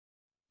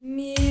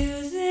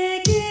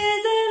Music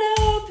is an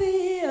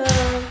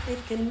opium. It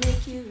can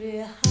make you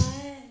real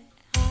high,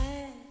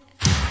 high.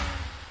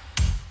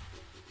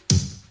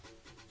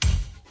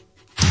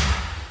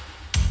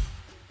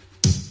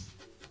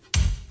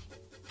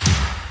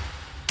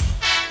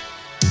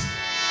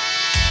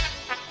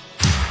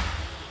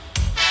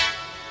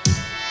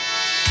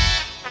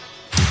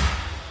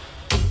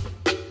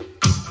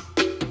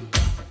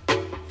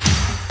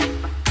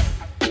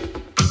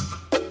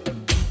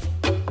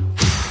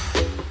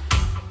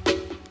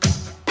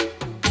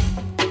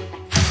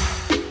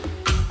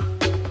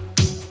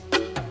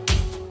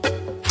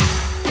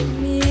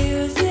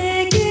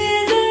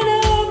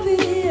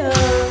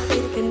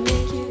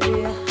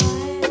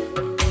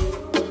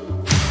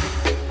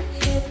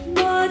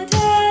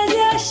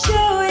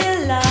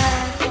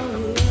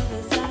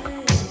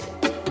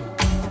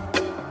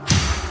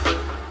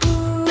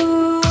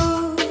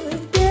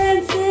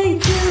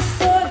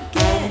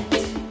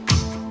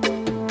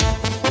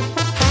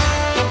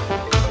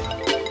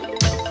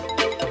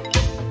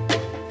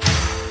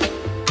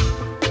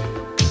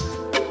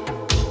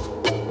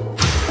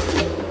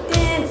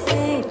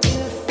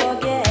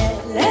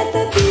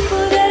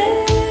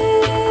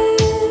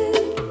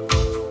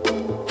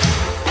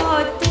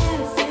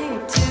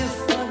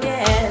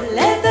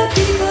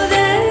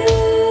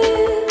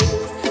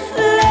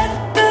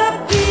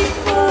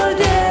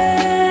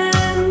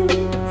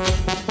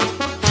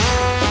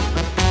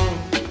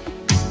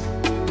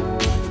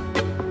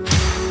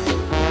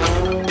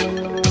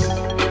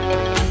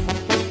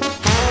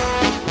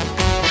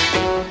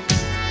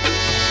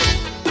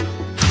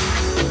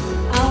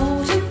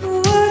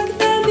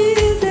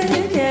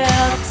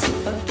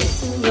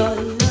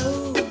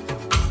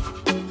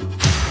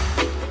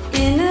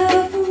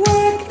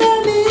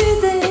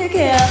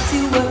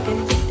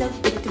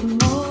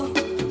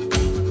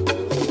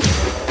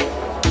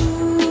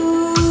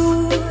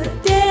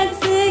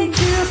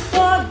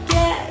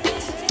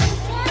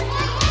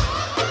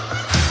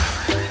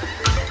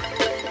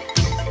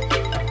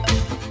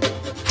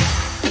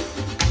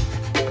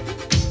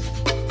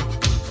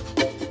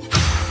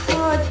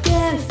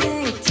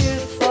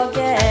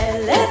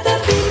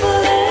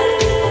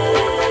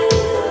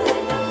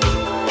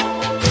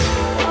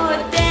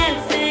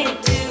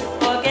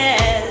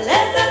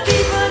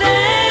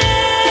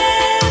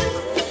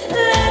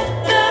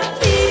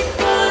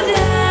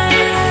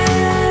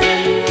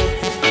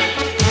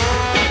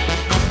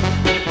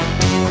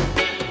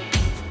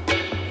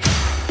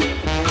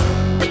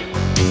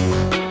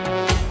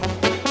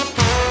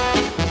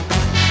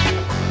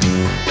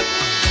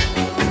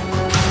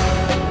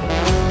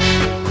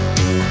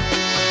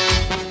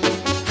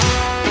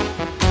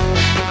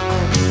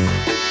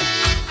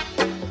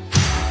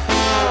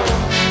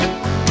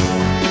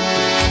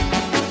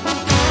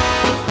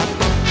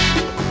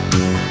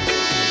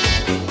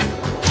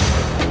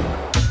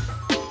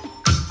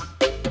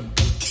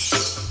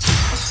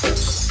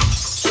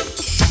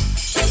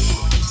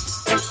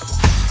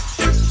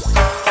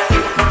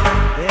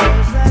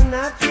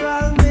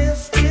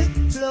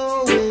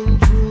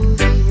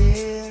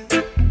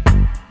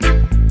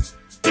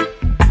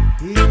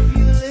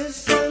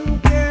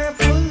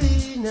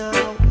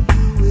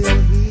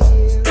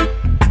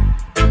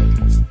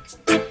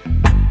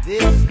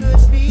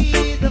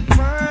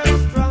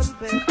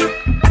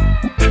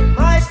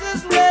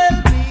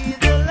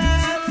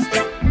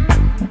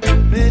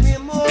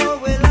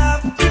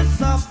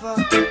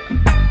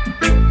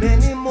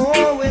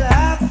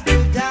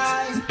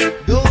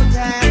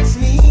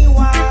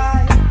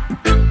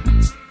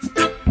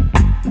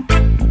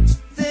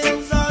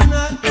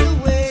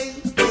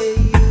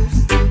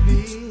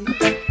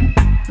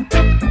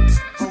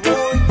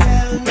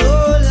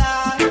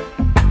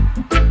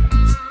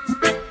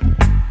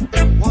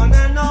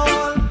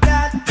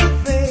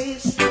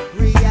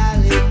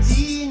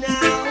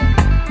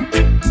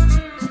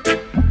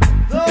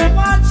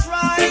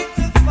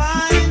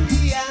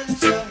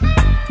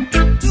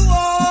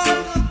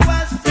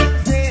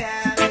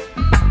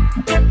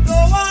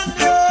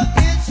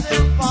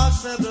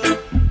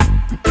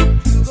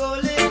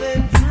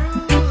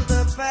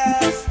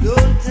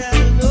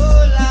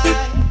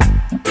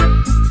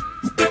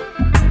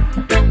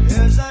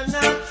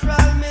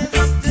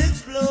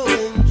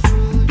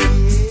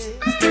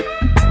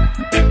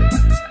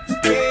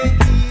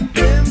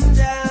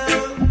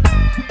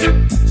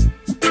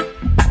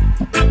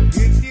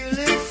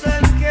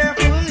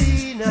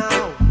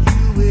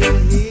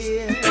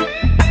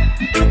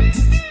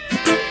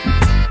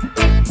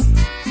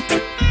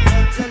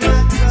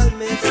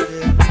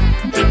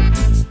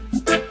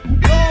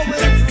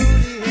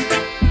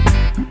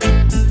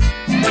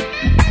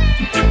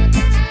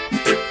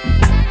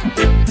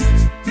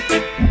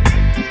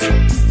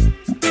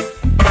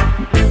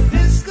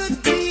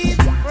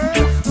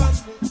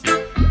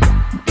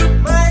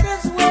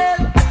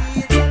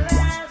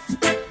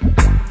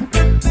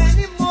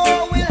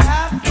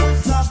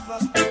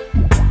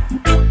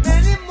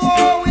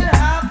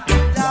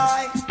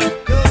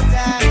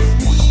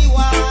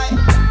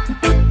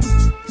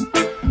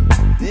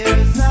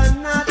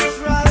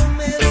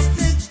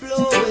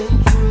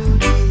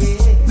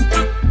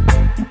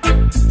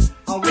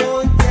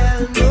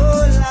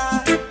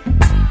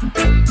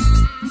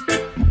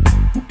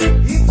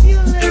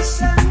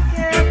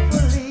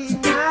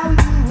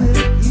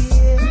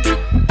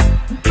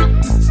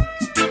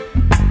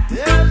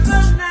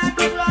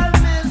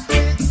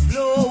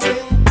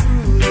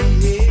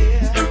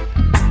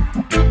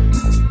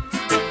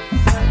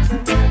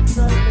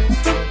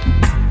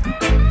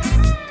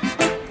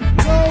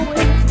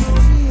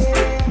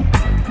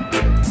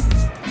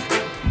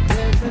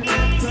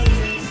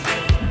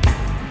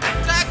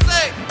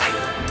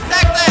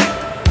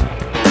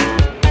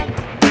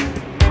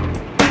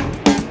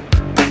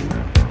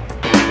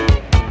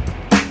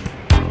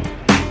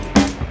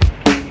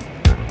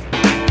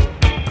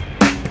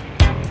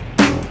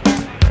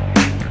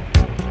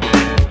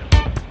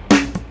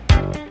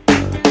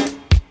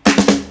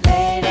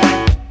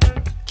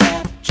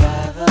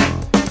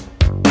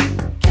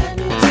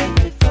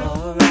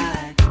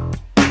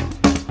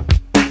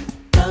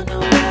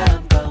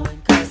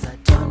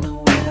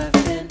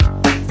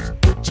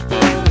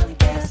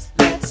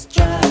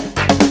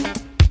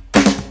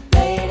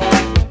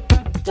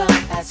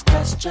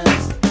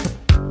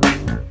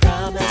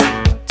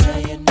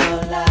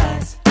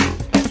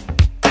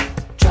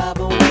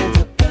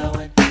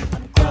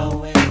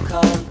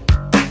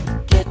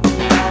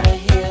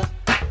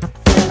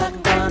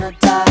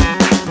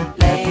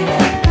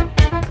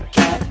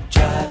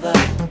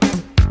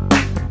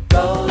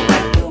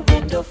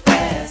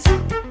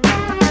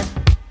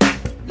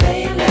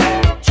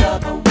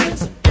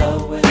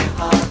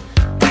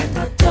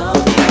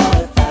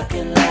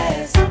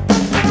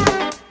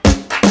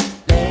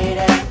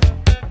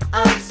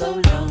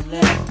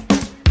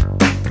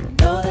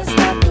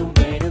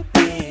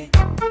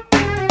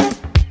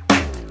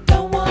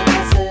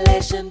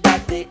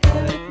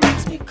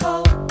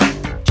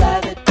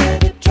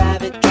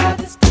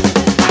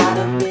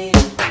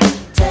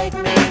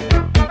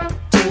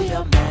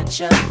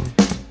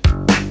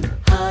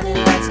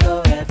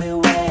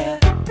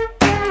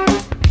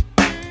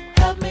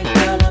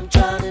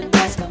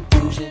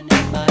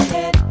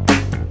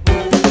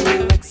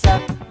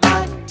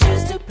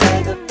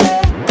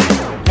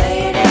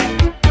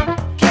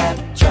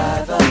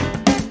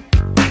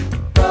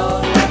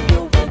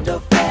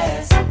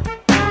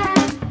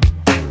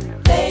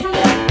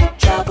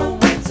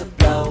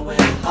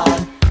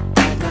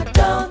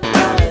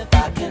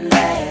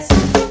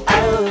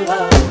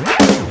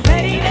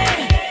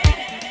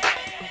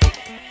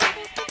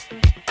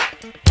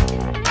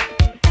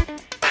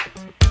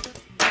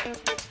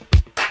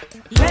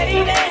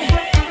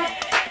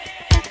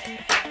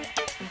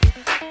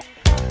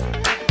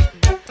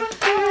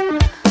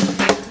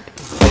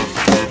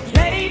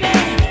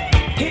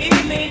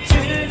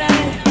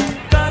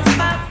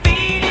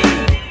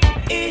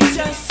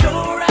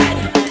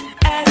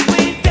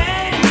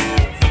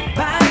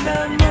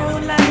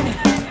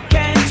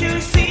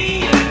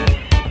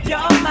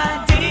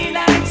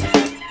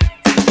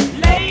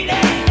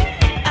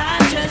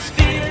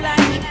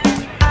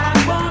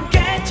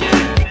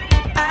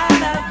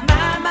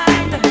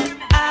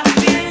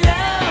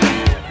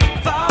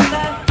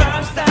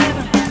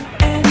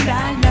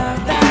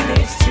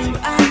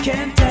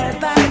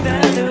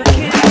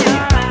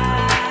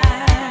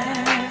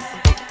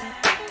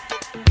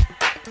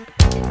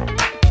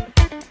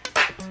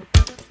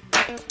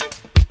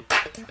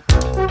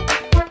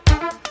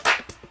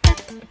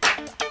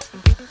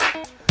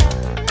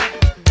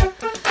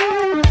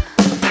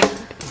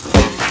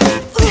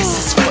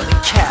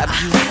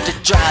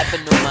 drive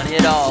for no money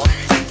at all.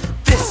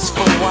 This is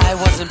for why I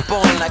wasn't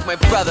born like my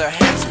brother,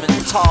 handsome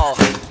and tall.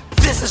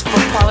 This is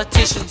for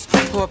politicians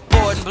who are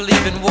bored and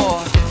believe in war.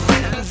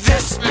 And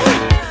this,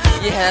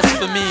 yeah, that's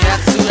for me,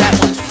 that's who that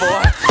one's for.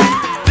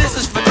 This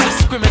is for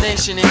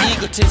discrimination and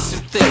egotists who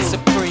think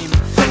supreme.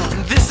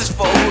 And this is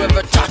for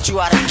whoever taught you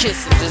how to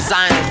kiss and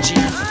designer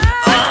jeans.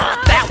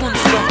 That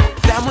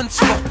one's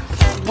for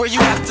where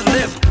you have to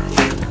live.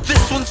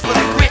 This one's for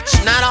the rich,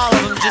 not all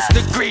of them, just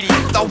the greedy,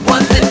 the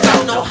ones that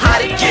don't know how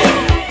to give.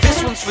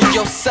 This one's for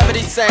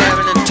Yosemite Sam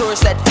and the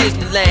tourists at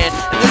Disneyland.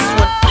 And this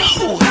one,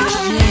 oh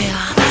yeah,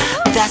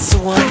 that's the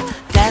one.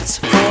 That's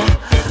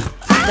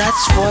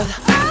for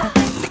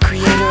the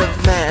creator of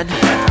man.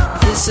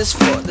 This is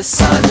for the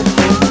sun, the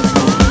moon,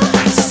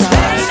 the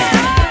stars,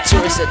 the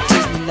tourists at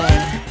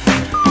Disneyland.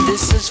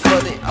 This is for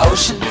the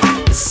ocean,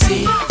 the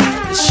sea,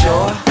 the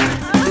shore.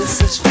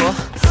 This is for,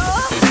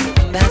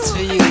 that's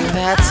for you,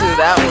 that's who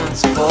that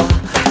one's for.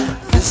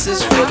 This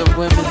is for the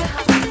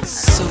women,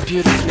 so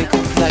beautifully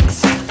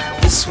complex.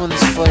 This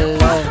one's for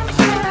love,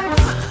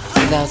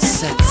 without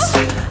sex.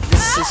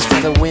 This is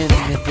for the wind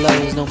that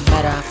blows, no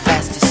matter how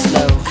fast or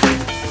slow.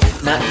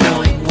 Not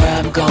knowing where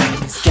I'm going,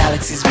 this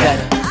galaxy's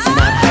better than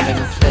not having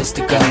a place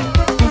to go.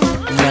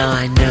 Now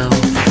I know.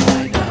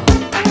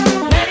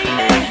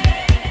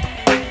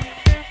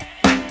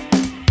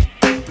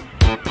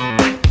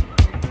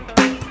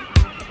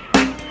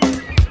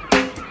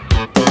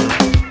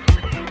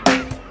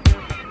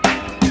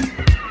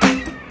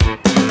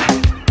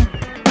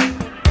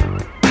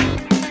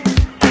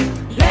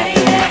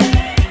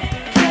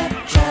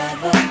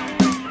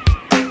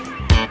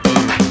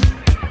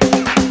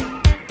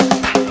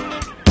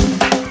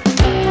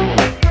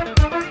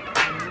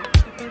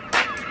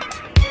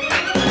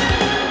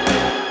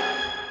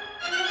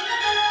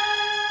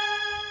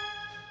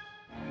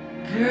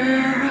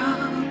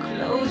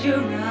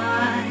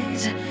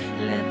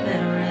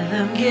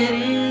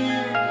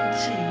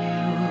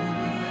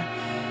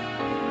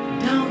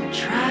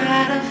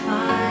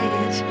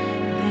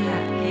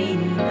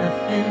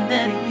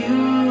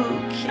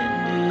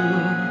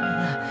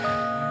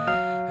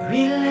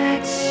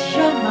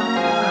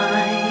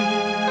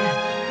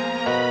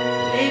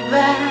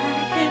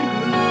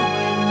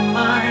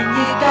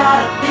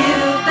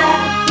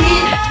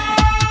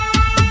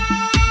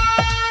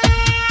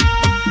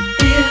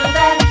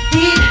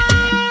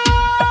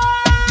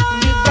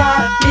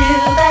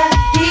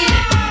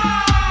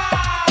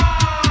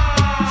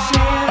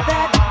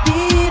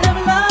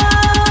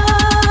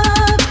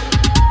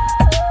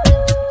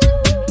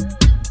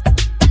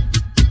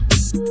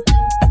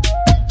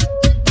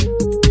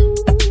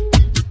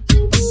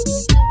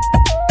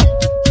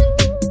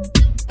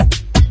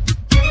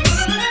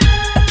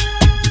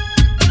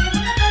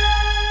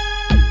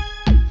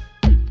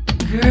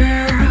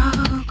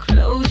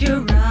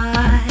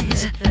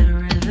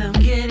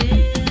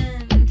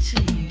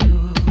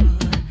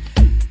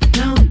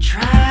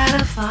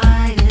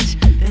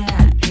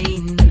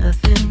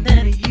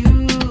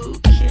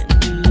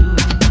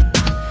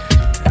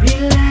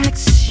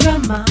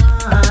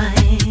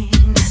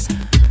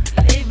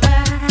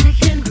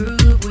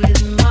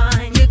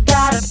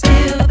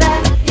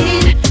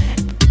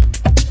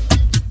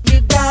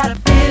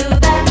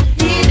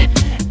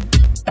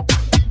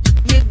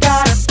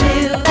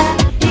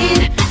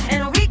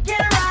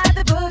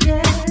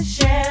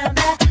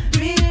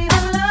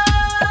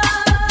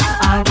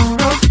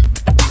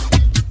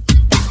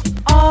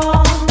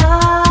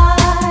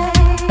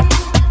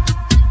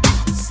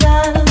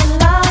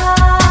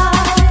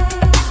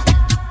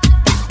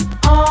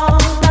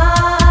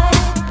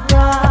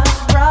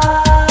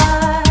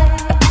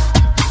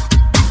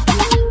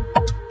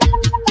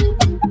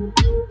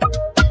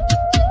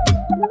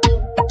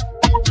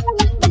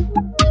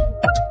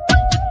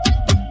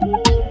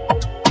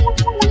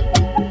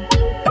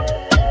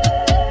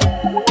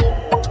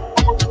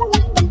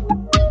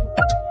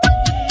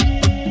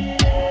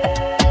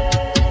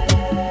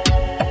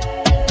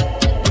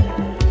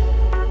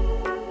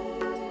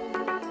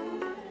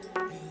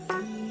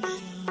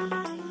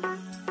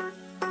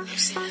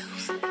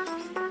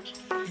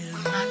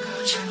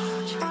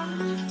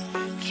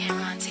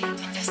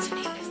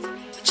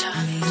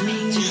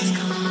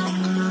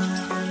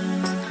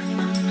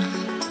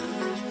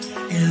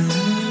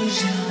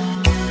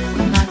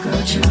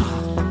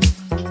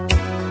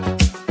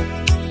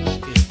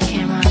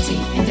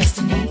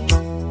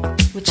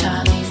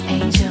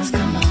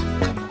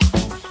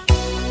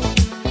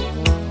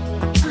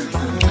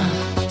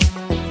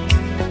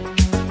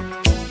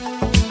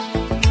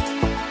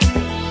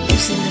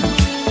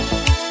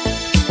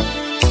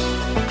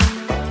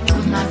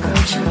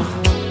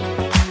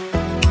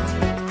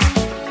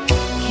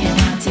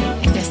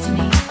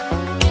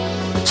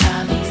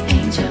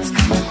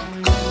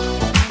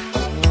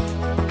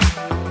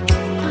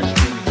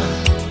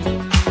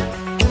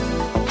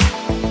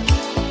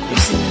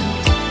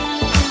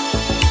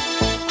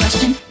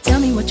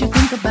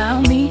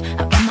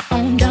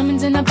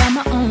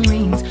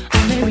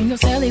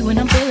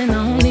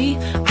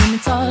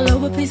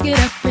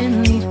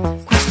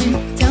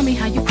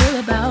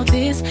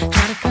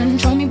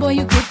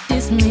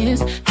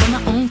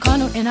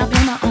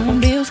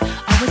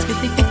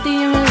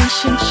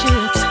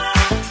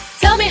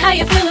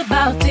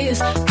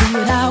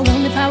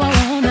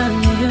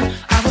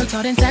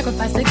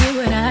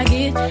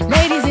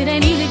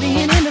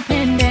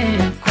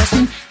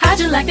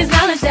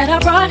 I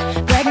brought.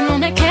 Bragging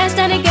on that cash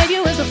that he gave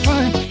you is a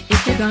front.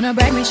 If you're gonna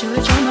brag, make sure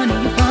it's your money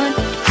you fund.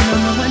 You know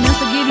no one else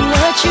to give you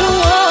what you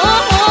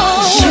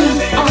want. Shoes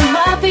on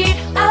my feet,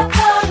 I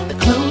bought. The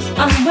clothes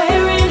I'm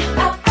wearing,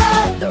 I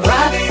bought. The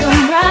rock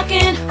I'm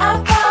rocking, I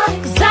bought.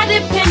 'Cause I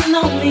depend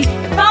on me.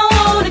 If I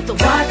wanted the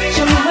watch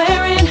I'm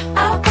wearing,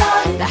 I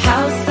bought. The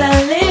house I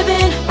live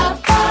in, I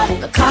bought.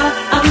 The car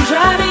I'm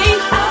driving,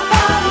 I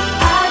bought.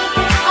 I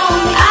depend on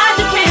me. I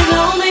depend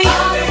on me.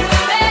 All the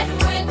women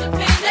who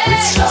independent.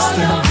 It's just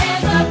Throw your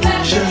hands up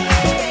at me.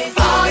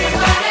 All the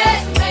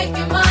honeys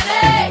making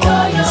money.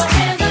 Throw your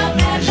hands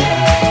up at me.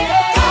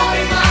 All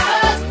the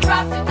mamas,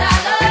 profit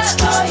dollars.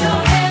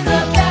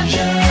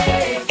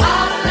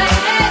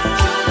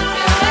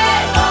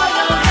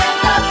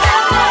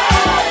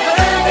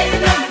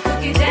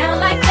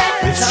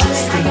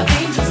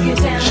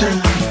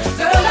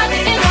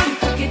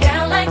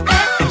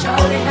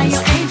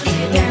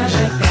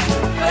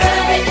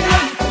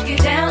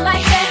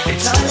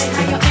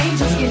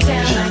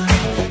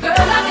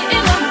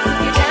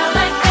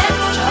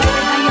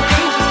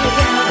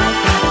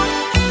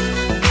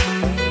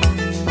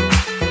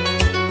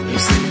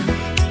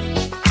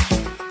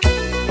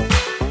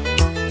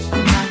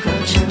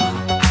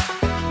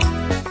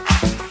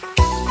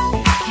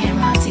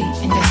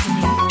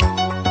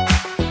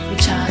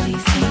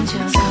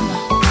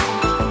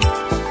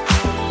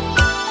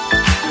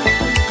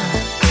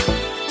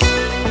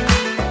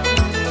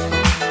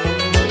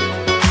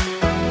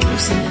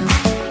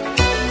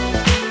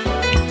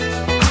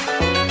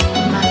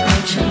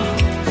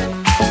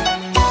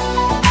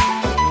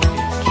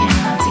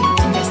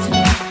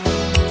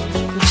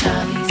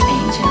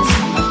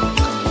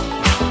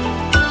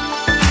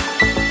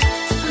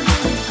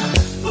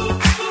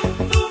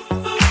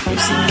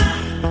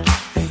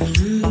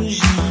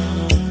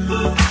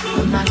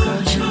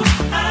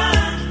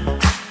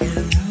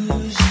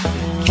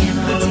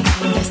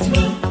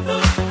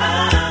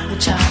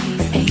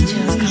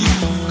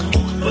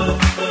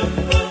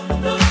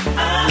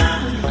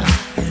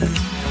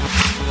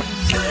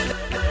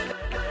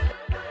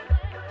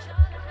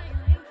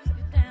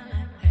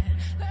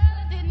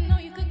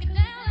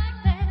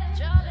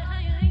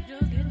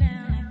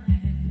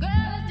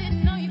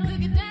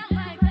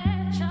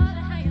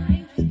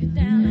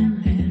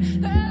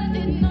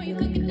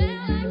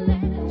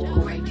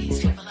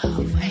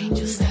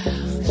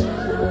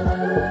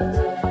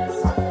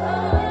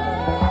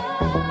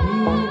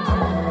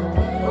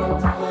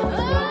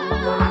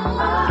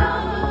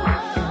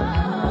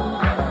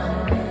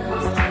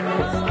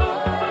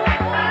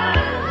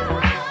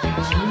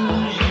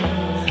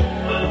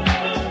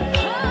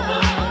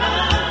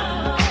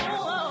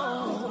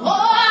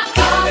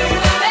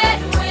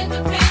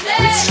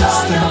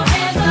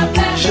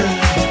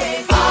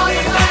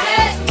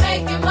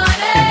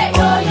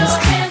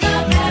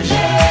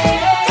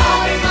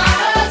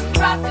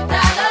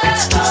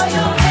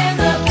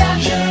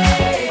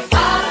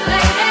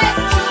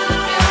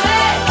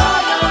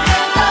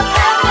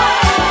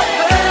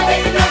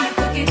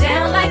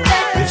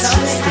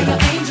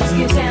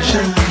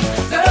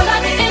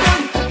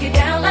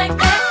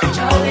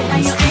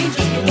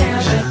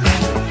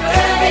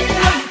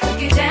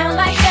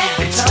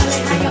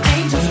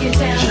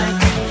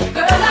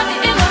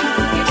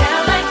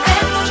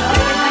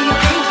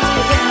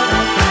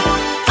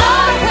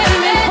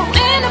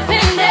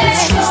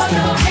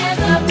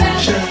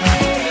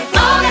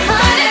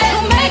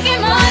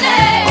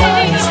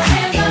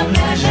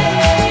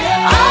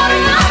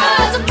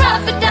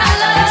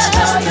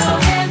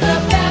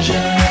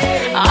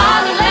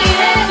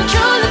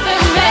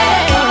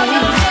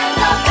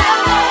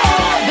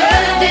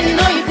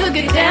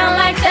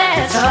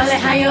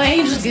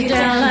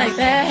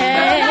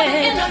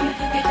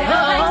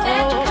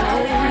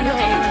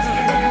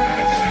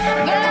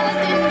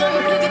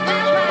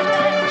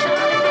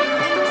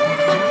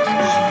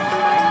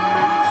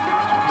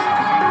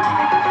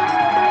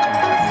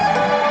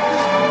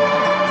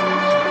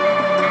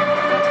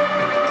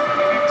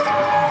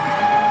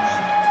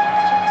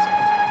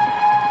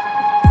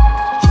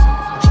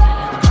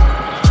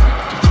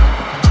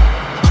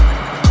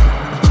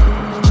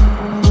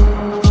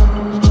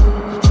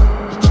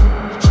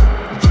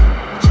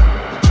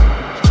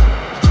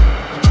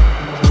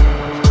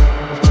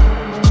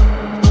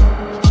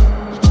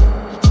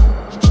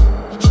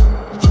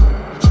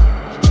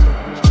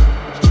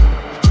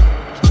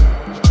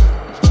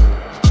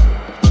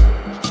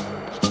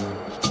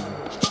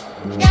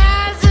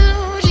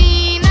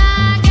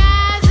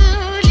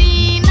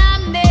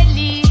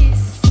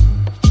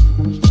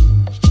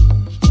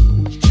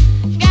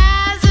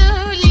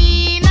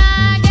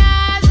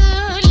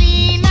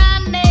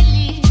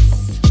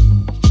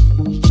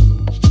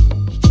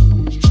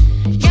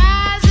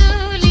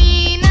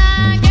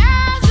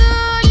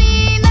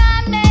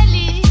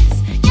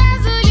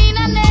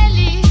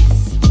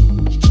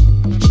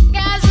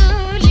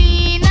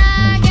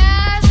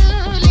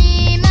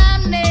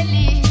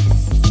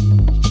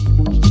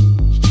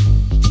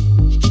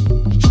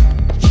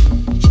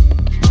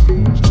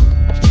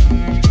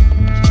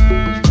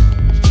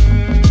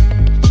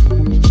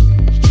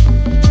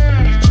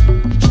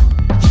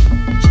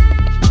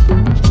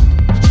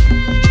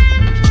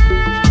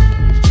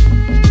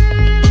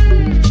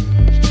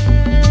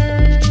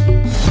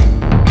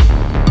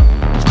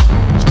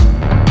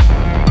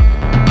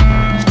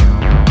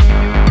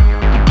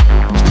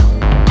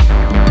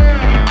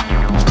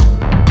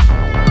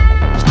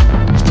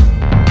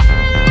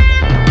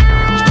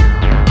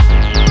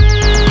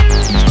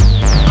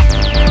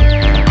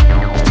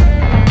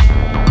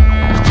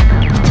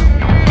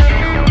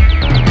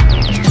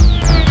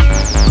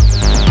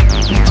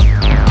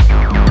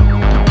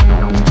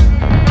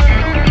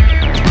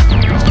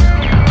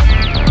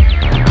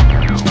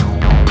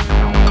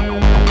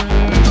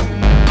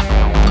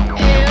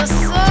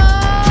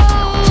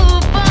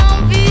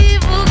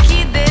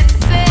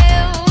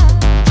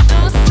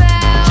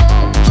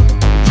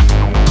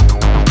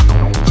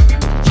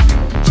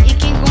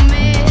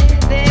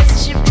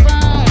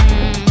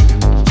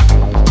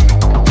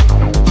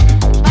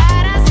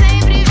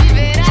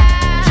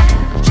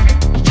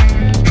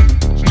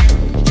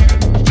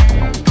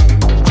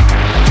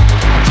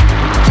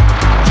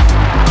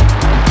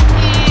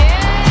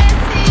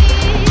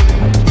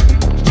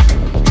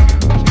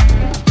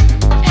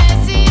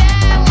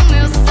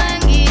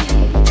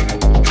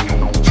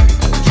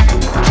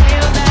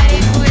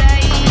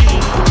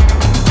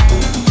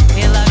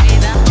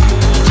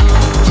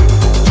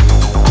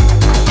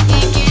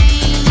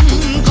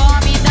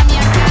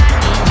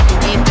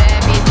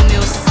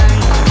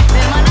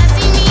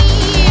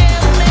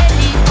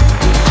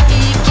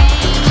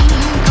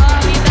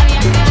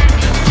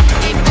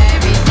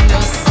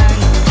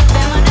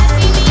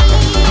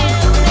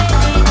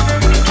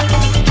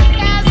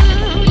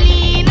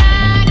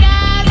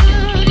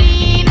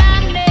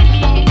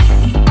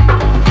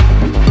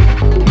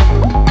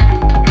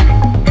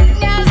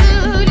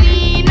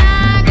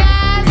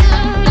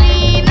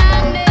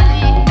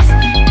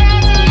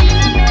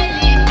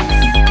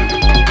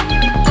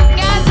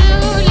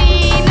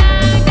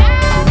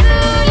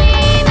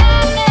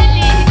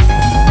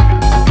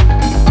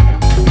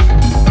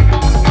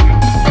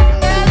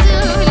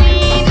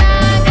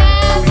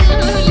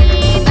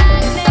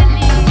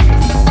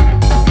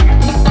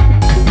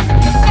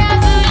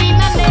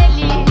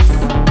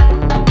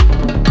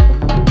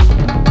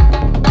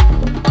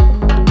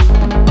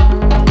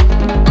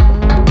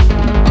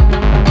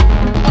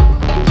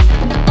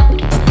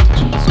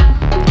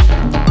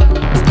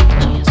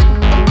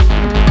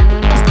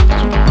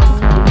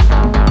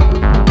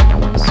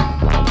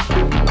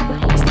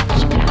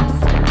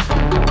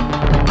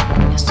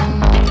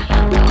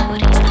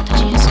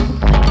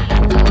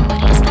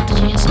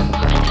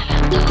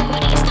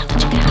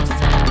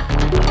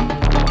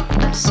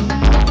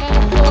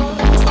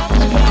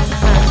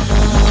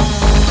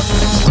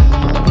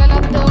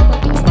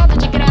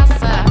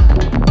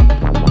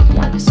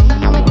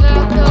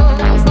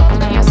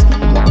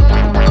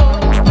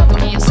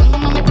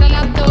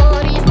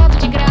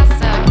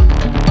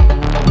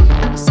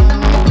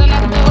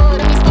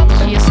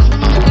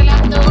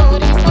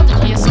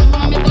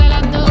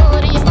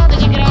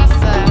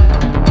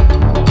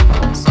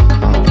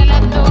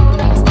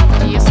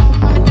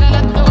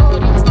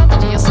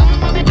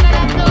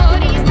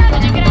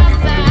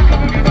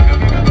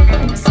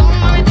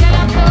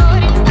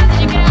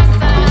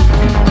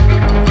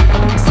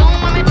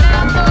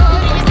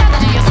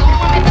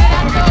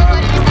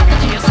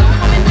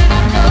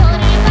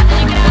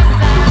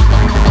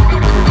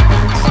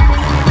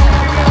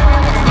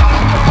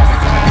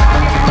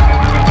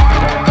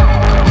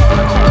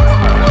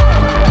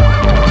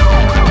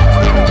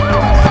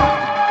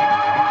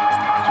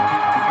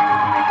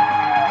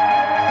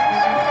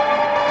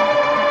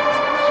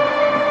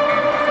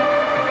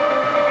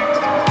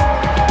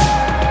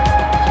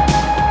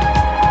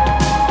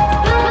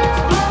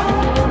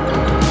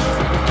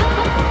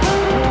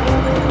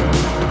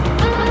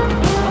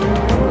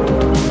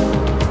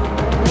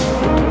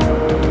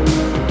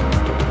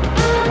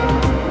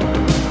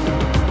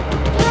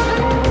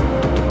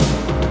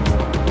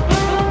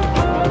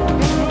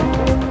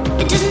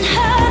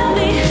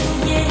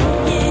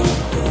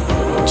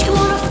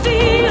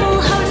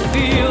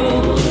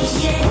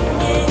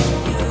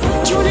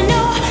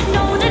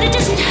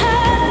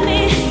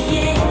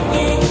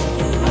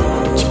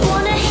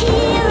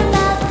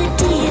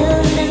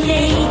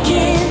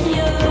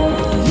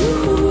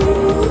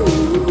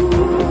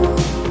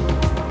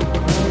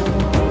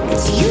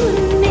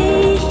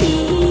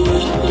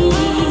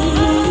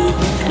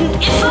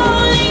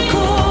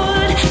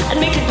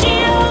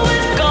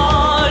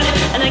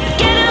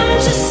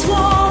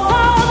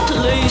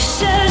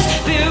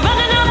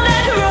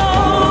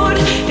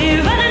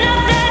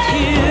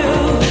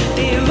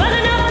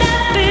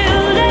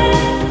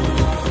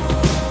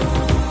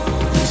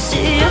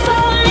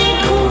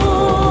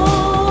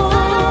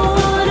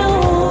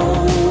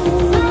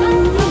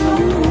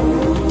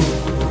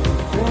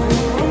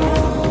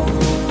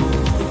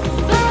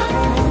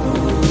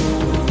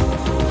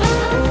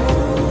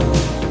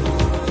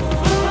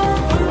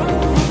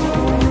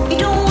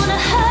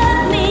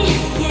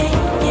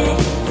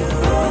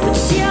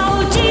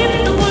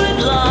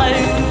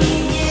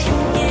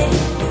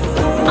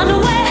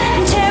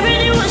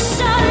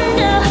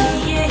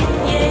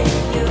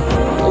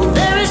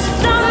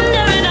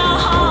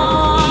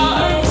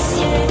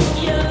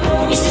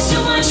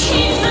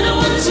 machine for the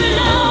ones we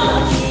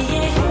love.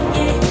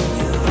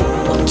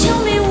 Oh, tell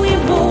me we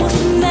both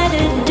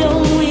matter,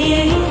 don't we?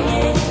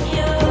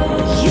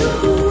 You.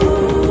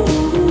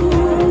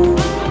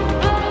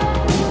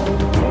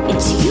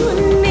 It's you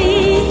and me.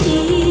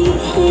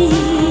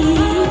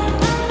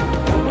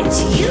 It's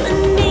you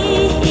and me.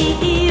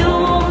 You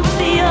won't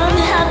be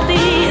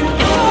unhappy. And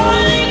if I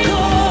only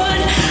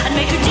could, I'd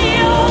make a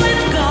deal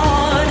with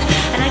God,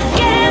 and I'd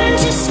get him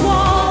to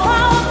swap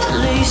our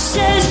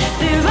places.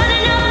 Be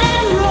running up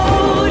that road.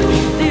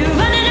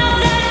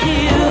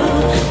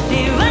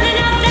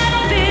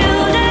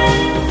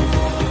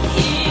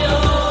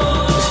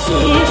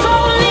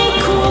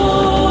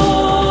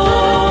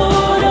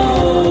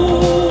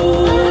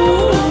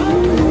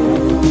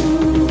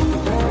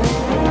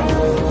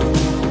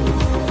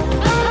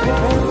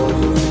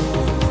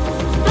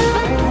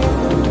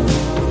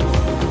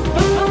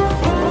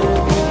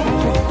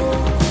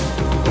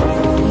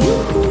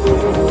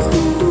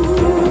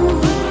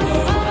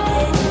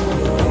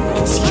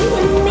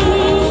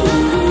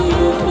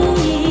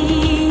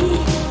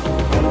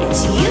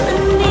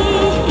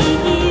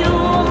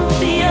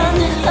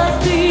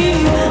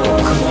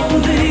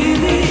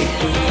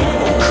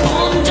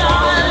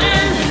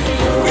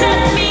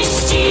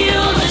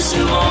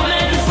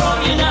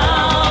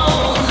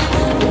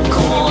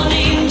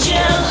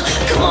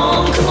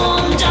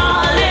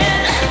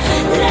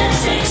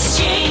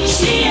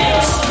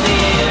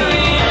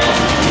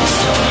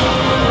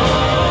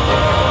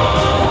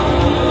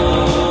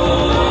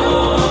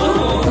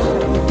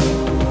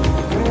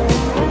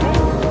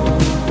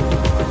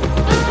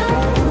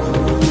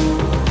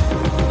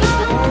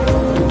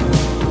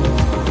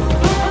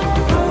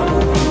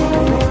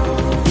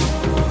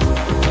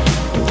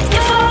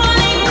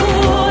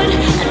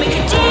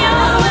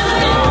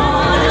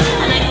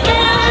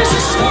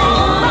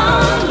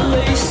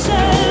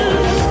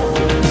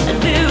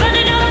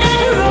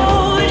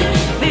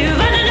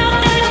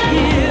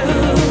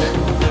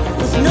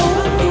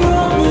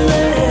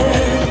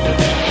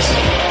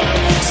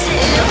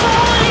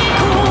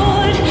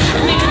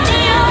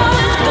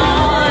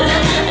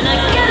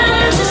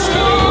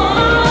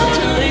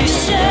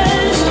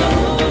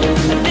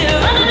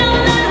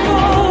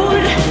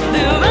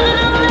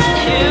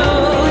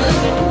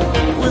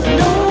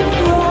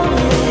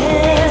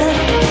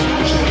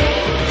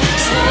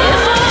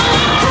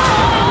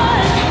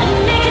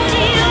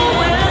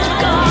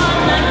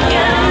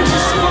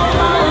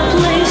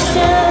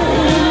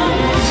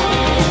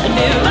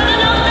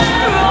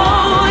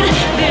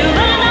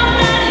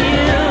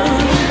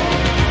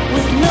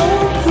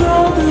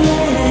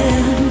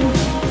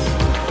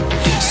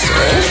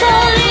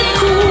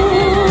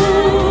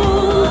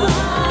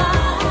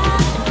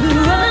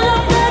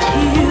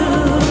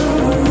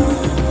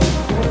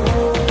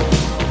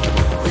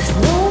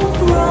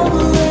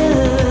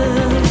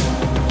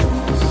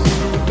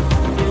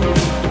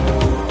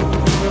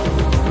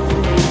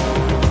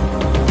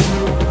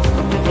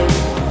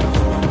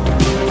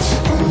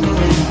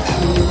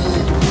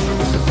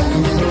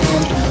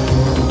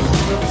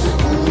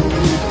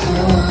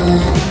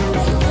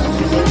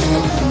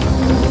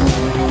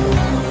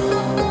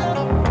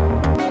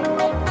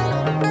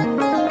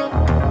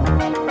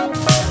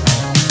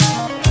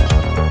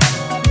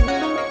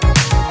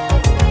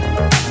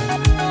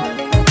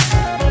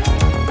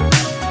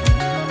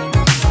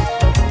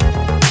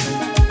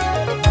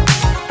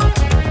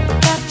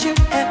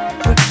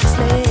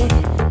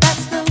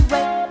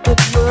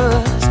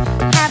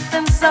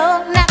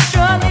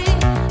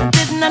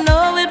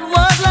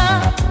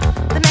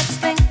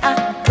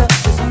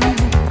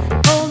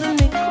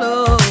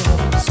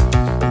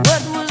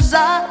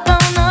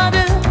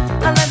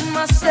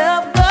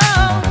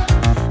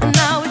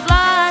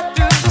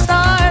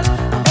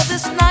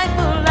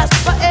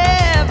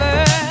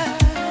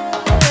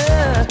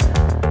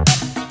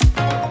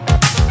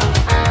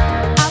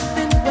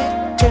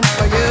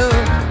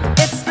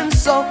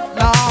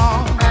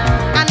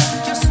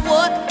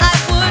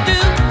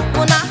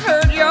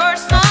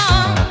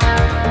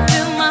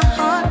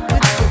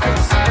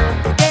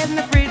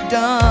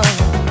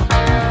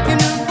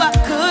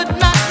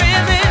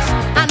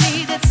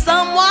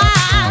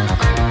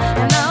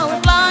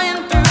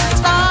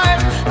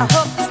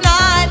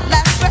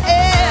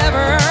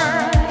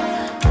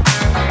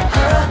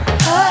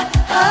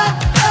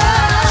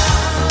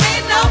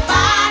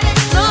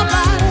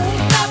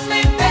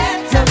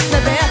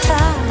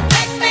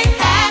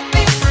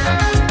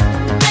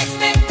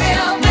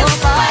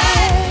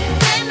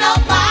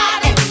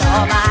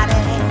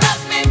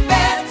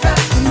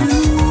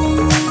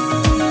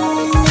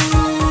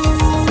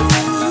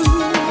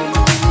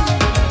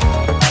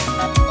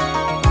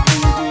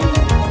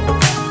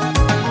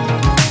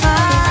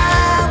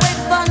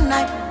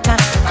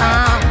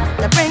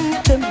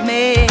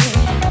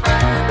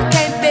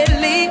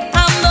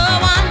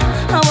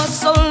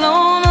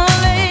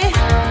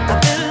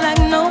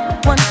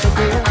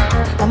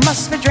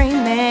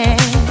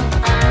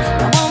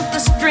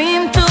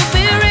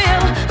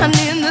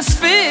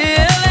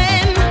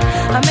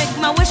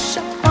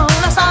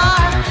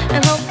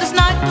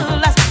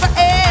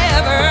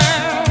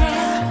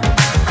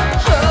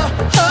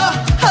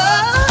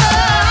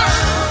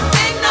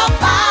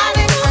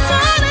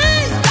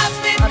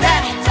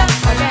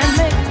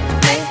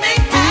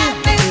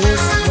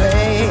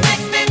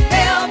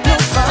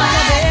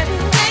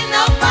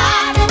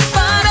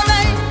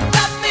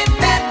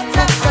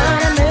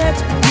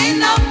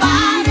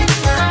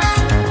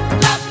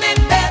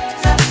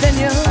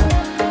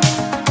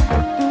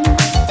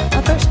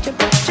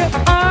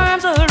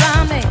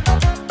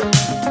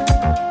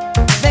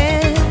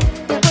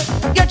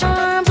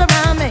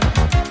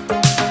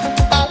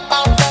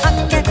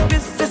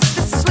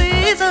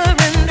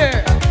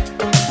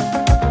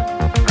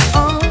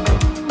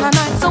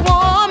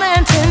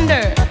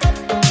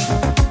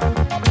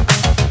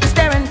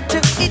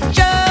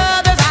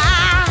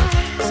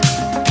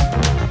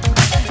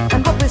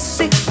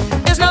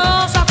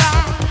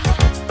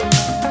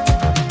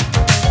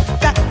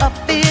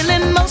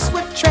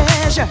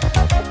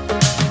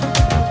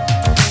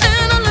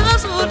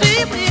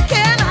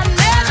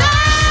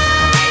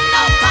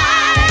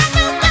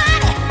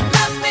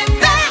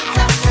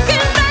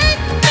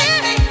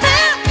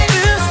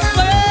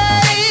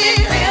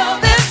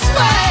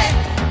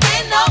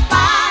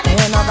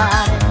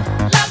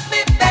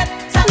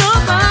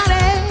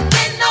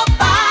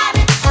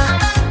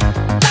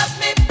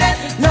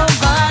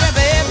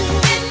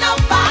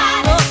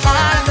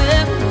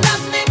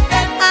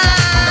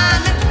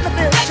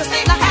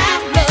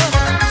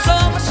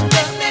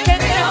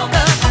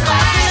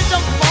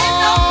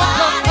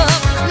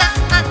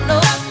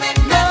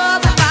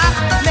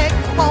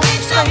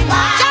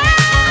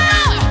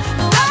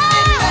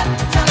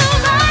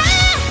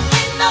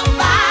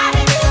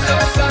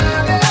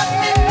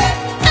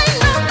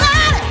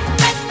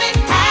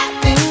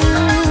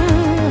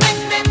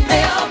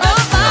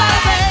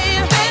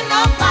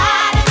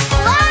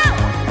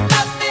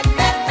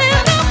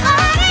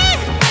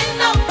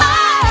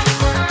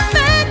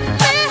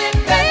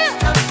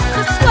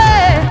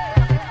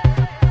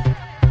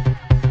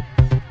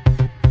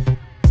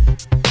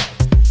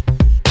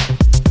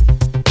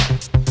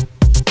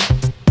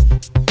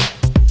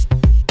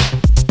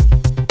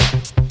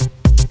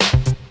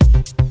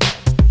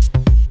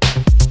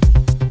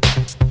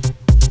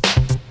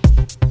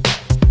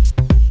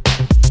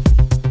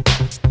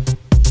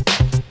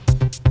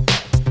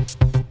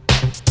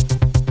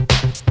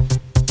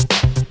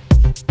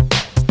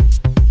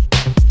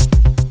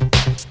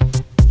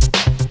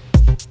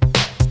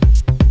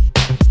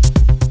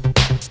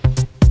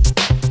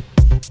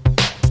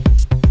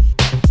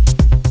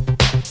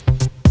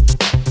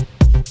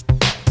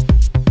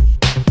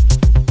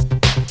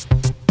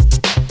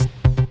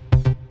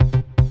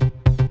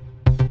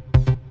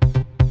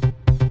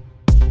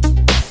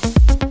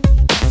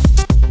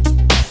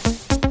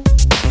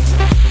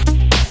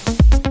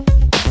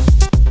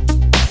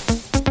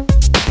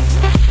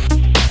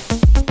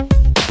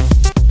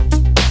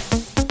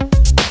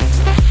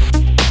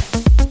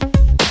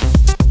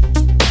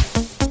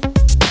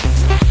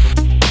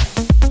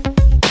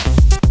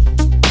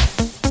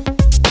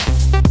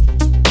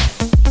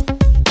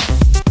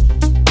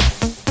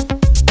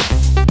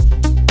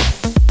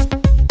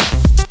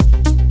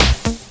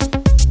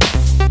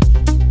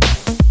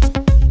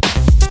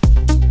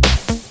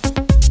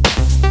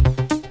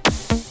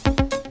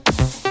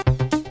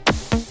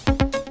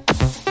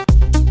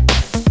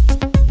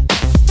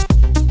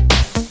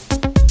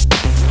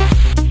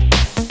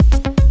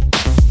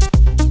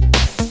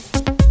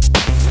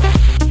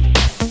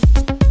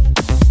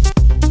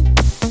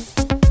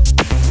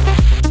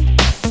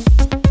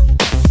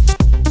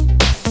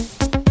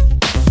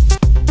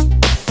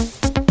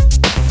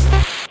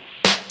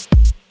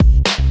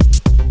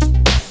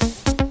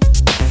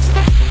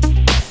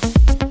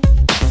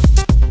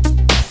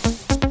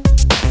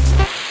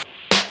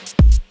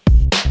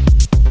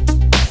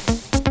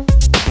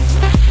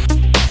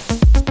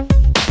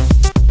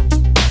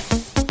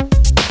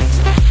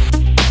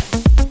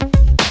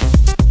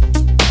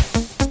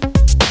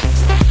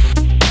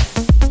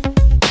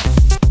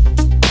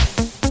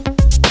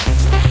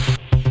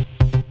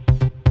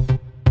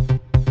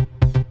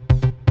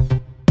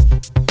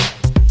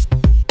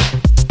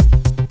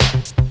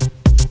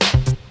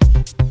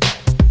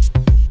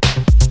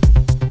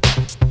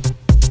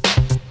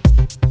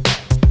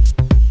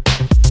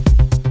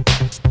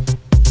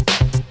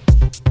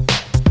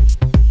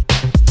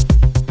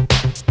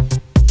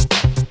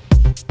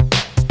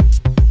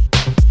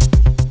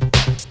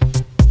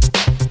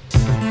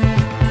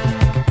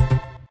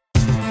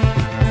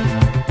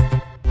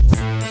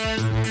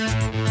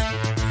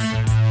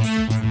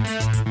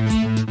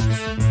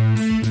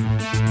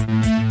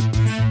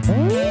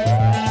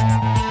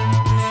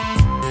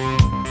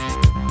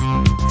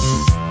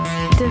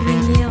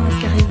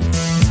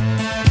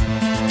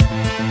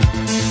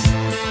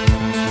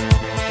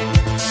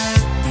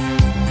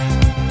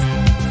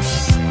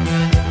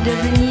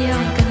 devenir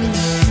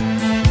gris.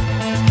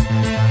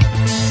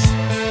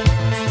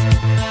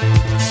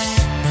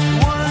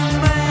 One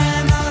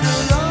man on a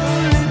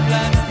lonely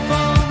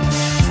platform,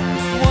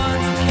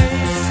 one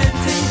case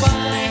sitting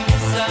by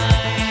his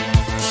side,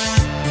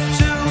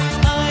 two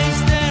eyes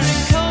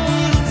staring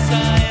cold and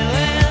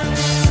silent,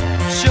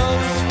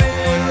 shows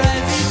fear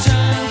as he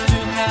turns to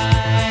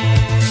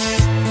hide.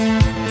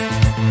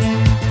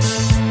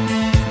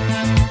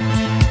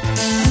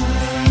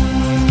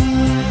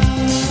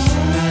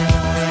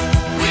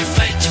 We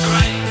fade to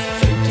grey.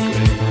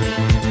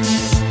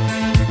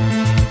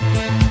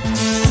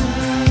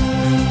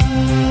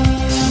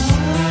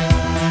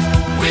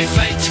 We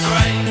fade to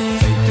grey.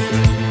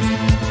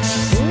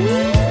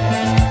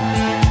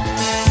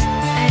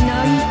 Un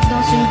homme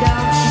dans une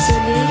gare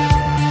isolée,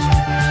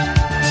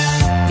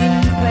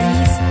 une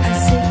valise à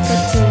ses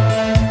côtés,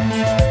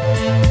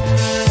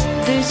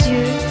 deux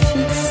yeux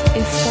fixes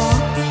et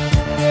froids,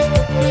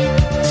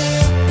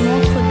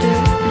 montre de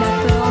la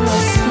peur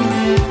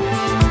lascive,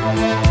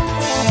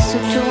 se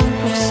tourne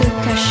pour se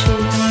cacher.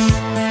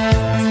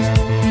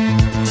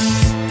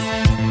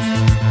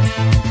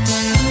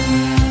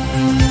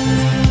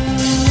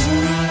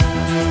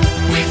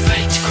 We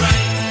fade to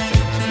grey.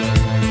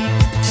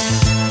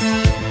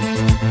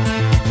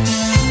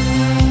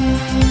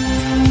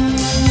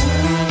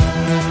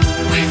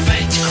 We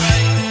fade to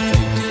grey.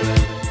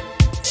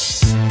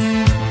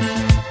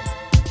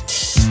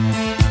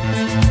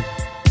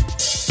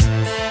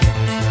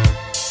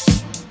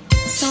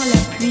 Sans la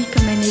pluie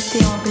comme un été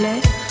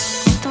anglais,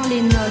 entend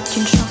les notes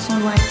d'une chanson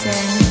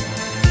lointaine,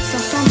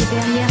 sortant des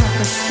derrière un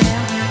poster,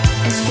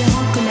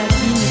 espérant que la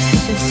vie ne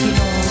fût aussi longue.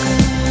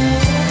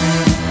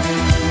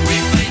 We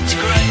fade to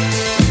grey.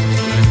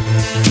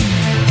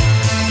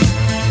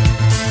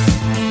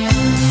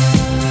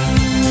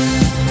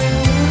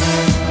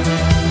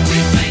 We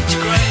fade to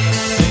grey.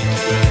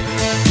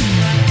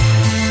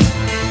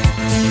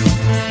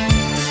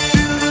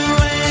 Through the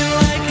rain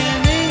like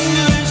an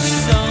English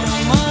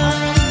summer,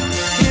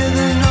 hear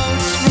the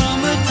notes from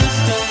a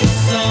distant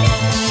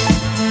song.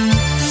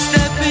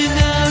 Stepping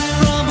out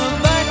from a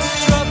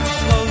backdrop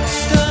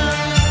poster,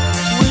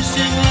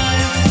 wishing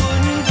life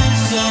wouldn't be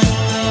so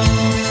long.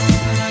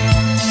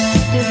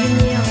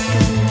 Devenir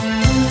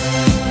gris.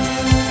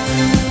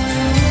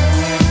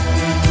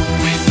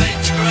 We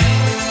fade to grey.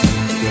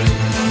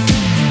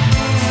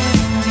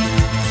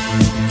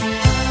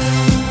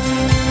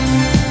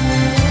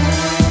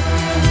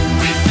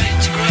 We fade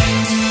to grey. We fade to grey.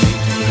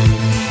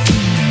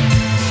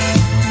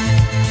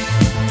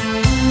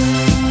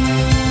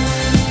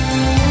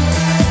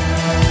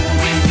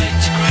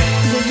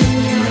 Devenir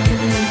gris.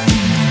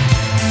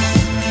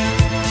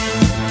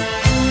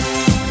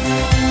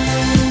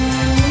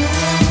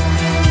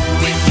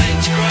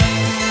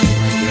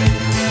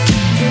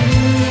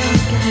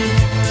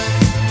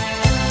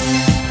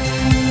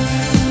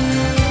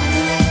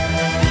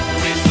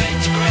 We fade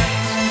to grey. Devenir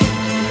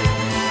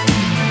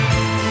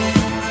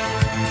gris.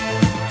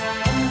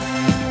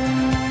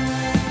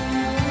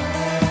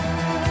 We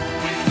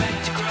fade to grey. We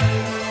fade to grey.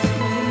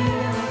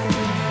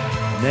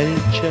 Nel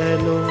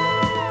cielo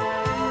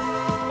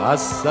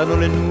passano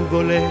le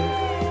nuvole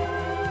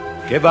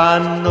che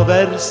vanno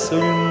verso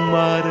il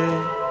mare,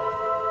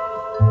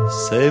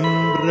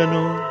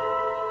 sembrano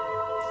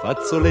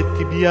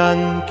fazzoletti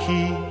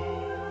bianchi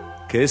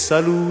che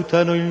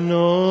salutano il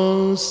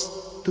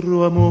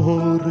nostro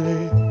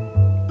amore.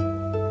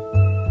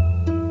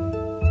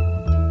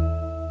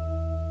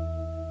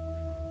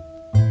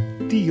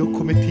 Dio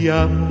come ti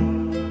amo,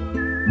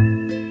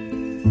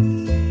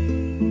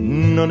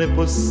 non è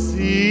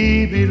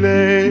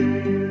possibile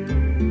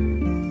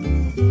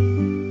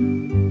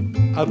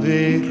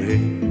avere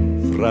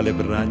fra le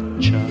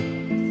braccia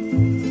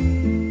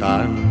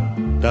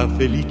tanta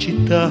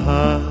felicità,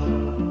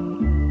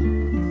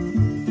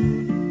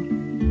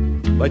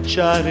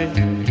 baciare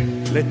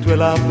le tue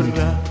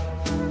labbra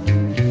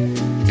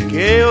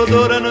che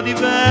odorano di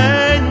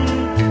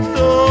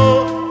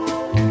vento,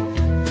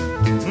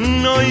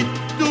 noi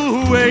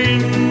due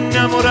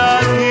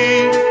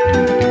innamorati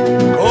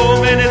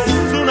come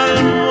nessuno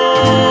al mondo.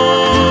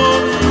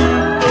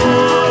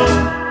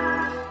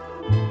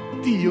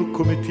 Dio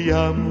come ti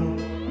amo,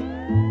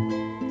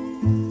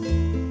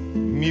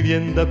 mi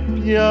vien da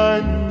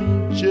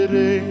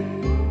piangere.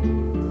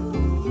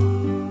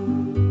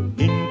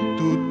 In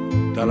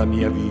tutta la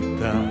mia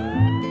vita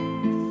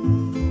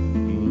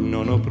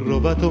non ho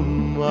provato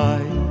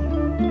mai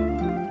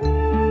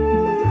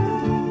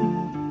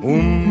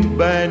un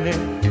bene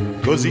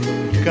così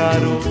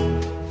caro,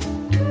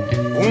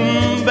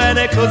 un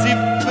bene così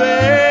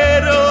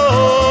vero.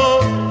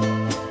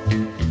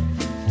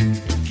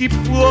 Chi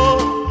può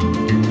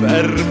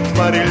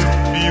fermare il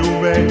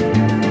fiume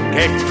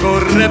che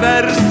corre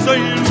verso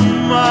il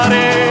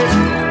mare,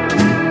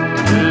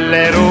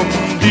 le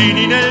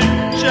rondini nel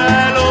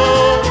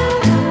cielo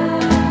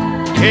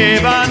che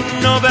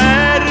vanno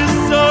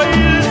verso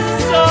il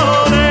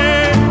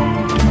sole?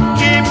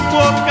 Chi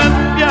può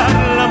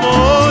cambiare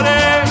l'amore,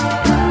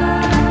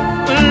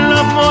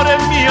 l'amore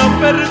mio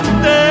per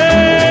te?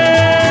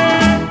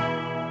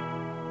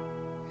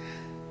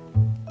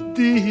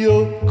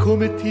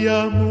 come ti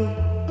amo.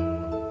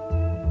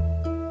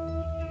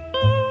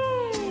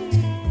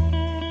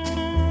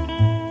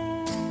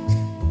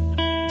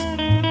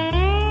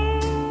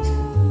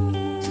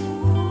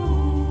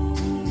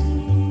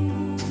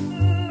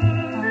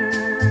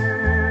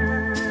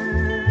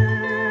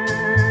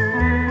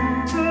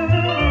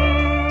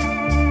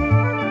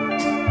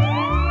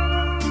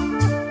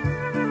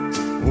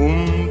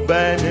 Un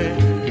bene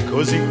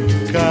così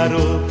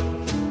caro,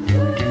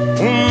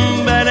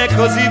 un bene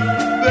così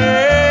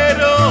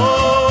vero,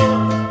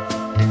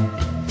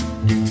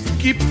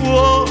 chi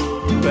può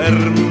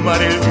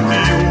fermare il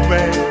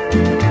fiume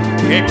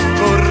che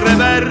corre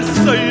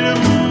verso il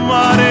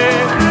mare?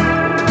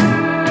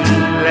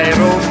 Le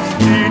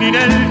rondini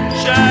nel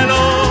cielo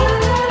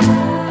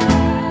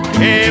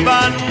che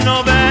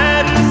vanno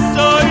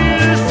verso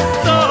il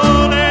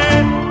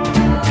sole,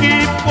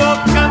 chi può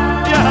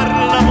cambiare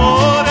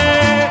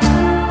l'amore,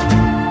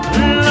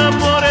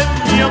 l'amore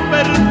mio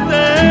per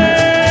te?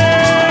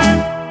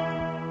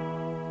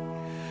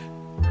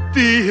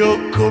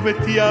 Dio come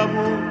ti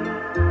amo,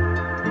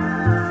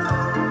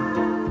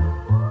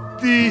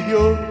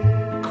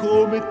 Dio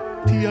come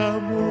ti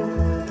amo.